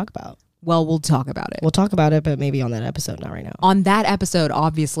don't like to talk about. Well, we'll talk about it. We'll talk about it, but maybe on that episode, not right now. On that episode,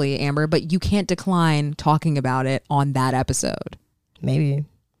 obviously, Amber, but you can't decline talking about it on that episode. Maybe.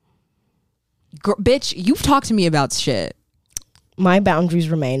 Bitch, you've talked to me about shit. My boundaries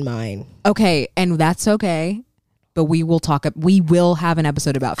remain mine. Okay, and that's okay. But we will have an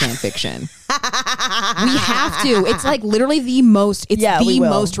episode about fan fiction. We have to. It's like literally the most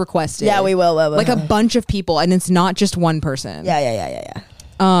most requested. Yeah, we will. Like a bunch of people, and it's not just one person. Yeah.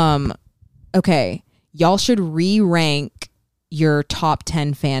 Okay. Y'all should re-rank your top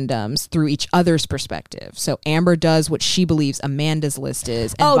 10 fandoms through each other's perspective. So Amber does what she believes Amanda's list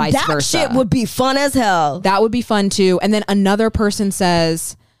is, and vice versa. That shit would be fun as hell. That would be fun too. And then another person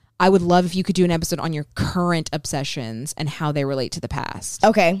says, I would love if you could do an episode on your current obsessions and how they relate to the past.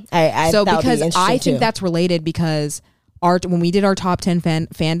 Okay. Because I think that's related because when we did our top 10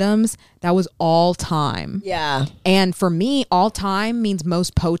 fandoms, that was all time. Yeah. And for me, all time means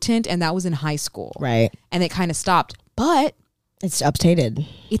most potent, and that was in high school. Right. And it kind of stopped. But it's updated.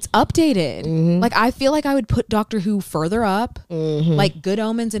 Mm-hmm. Like, I feel like I would put Doctor Who further up. Mm-hmm. Like, Good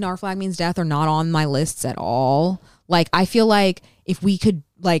Omens and Our Flag Means Death are not on my lists at all. Like, I feel like if we could,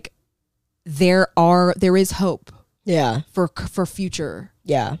 like, there is hope. Yeah. For future.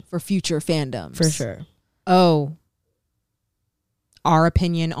 Yeah. For future fandoms. For sure. Oh. Our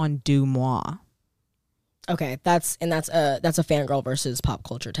opinion on Du Moi. Okay, that's a fangirl versus pop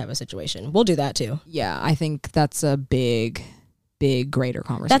culture type of situation. We'll do that too. Yeah, I think that's a big greater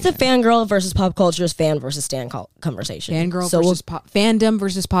conversation. That's a fangirl versus pop culture's fan versus stan conversation. Fangirl versus fandom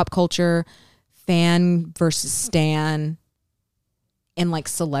versus pop culture, fan versus stan, and like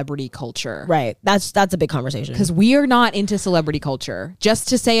celebrity culture. Right. That's a big conversation. Because we are not into celebrity culture. Just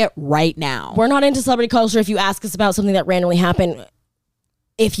to say it right now. We're not into celebrity culture. If you ask us about something that randomly happened,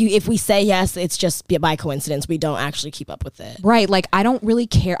 if we say yes, it's just by coincidence. We don't actually keep up with it. Right. Like, I don't really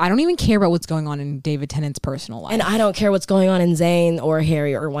care. I don't even care about what's going on in David Tennant's personal life. And I don't care what's going on in Zayn or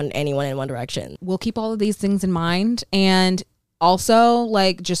Harry or anyone in One Direction. We'll keep all of these things in mind. And also,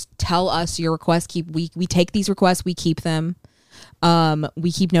 like, just tell us your requests. We take these requests. We keep them.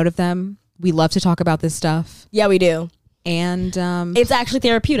 We keep note of them. We love to talk about this stuff. Yeah, we do. And it's actually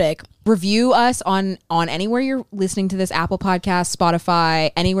therapeutic. Review us on anywhere you're listening to this, Apple Podcast,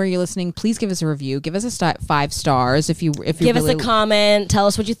 Spotify, anywhere you're listening. Please give us a review. Give us a 5 stars if you give us a comment. Tell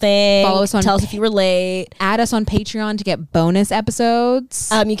us what you think. Follow us on. Tell us if you relate. Add us on Patreon to get bonus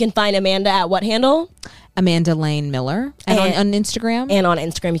episodes. You can find Amanda at what handle? Amanda Lane Miller, and on Instagram. And on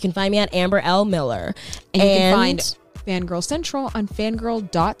Instagram, you can find me at Amber L Miller. And you can find Fangirl Central on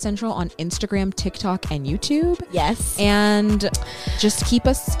fangirl.central on Instagram, TikTok, and YouTube. Yes. And just keep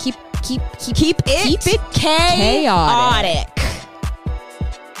it chaotic.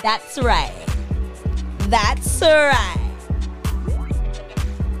 That's right. That's right.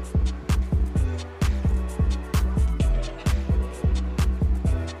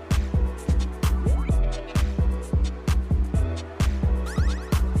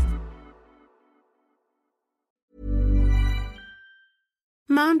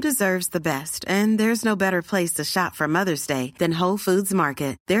 Mom deserves the best, and there's no better place to shop for Mother's Day than Whole Foods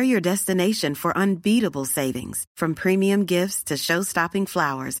Market. They're your destination for unbeatable savings, from premium gifts to show-stopping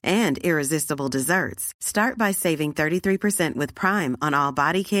flowers and irresistible desserts. Start by saving 33% with Prime on all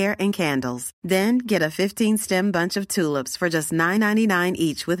body care and candles. Then get a 15-stem bunch of tulips for just $9.99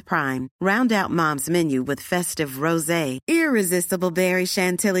 each with Prime. Round out Mom's menu with festive rosé, irresistible berry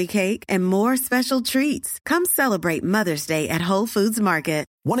chantilly cake, and more special treats. Come celebrate Mother's Day at Whole Foods Market.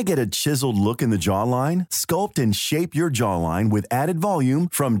 Want to get a chiseled look in the jawline? Sculpt and shape your jawline with added volume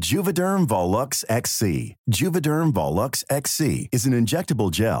from Juvederm Volux XC. Juvederm Volux XC is an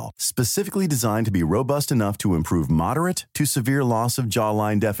injectable gel specifically designed to be robust enough to improve moderate to severe loss of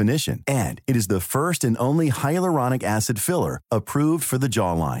jawline definition. And it is the first and only hyaluronic acid filler approved for the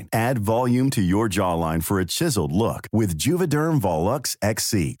jawline. Add volume to your jawline for a chiseled look with Juvederm Volux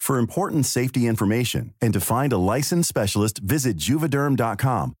XC. For important safety information and to find a licensed specialist, visit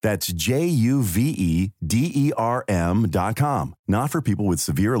Juvederm.com. That's Juvederm.com. Not for people with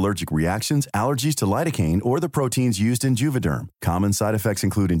severe allergic reactions, allergies to lidocaine, or the proteins used in Juvederm. Common side effects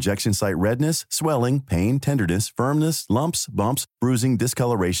include injection site redness, swelling, pain, tenderness, firmness, lumps, bumps, bruising,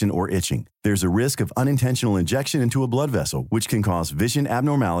 discoloration, or itching. There's a risk of unintentional injection into a blood vessel, which can cause vision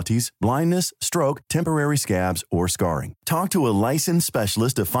abnormalities, blindness, stroke, temporary scabs, or scarring. Talk to a licensed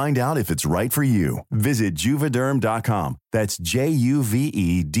specialist to find out if it's right for you. Visit Juvederm.com. That's Juvederm.com.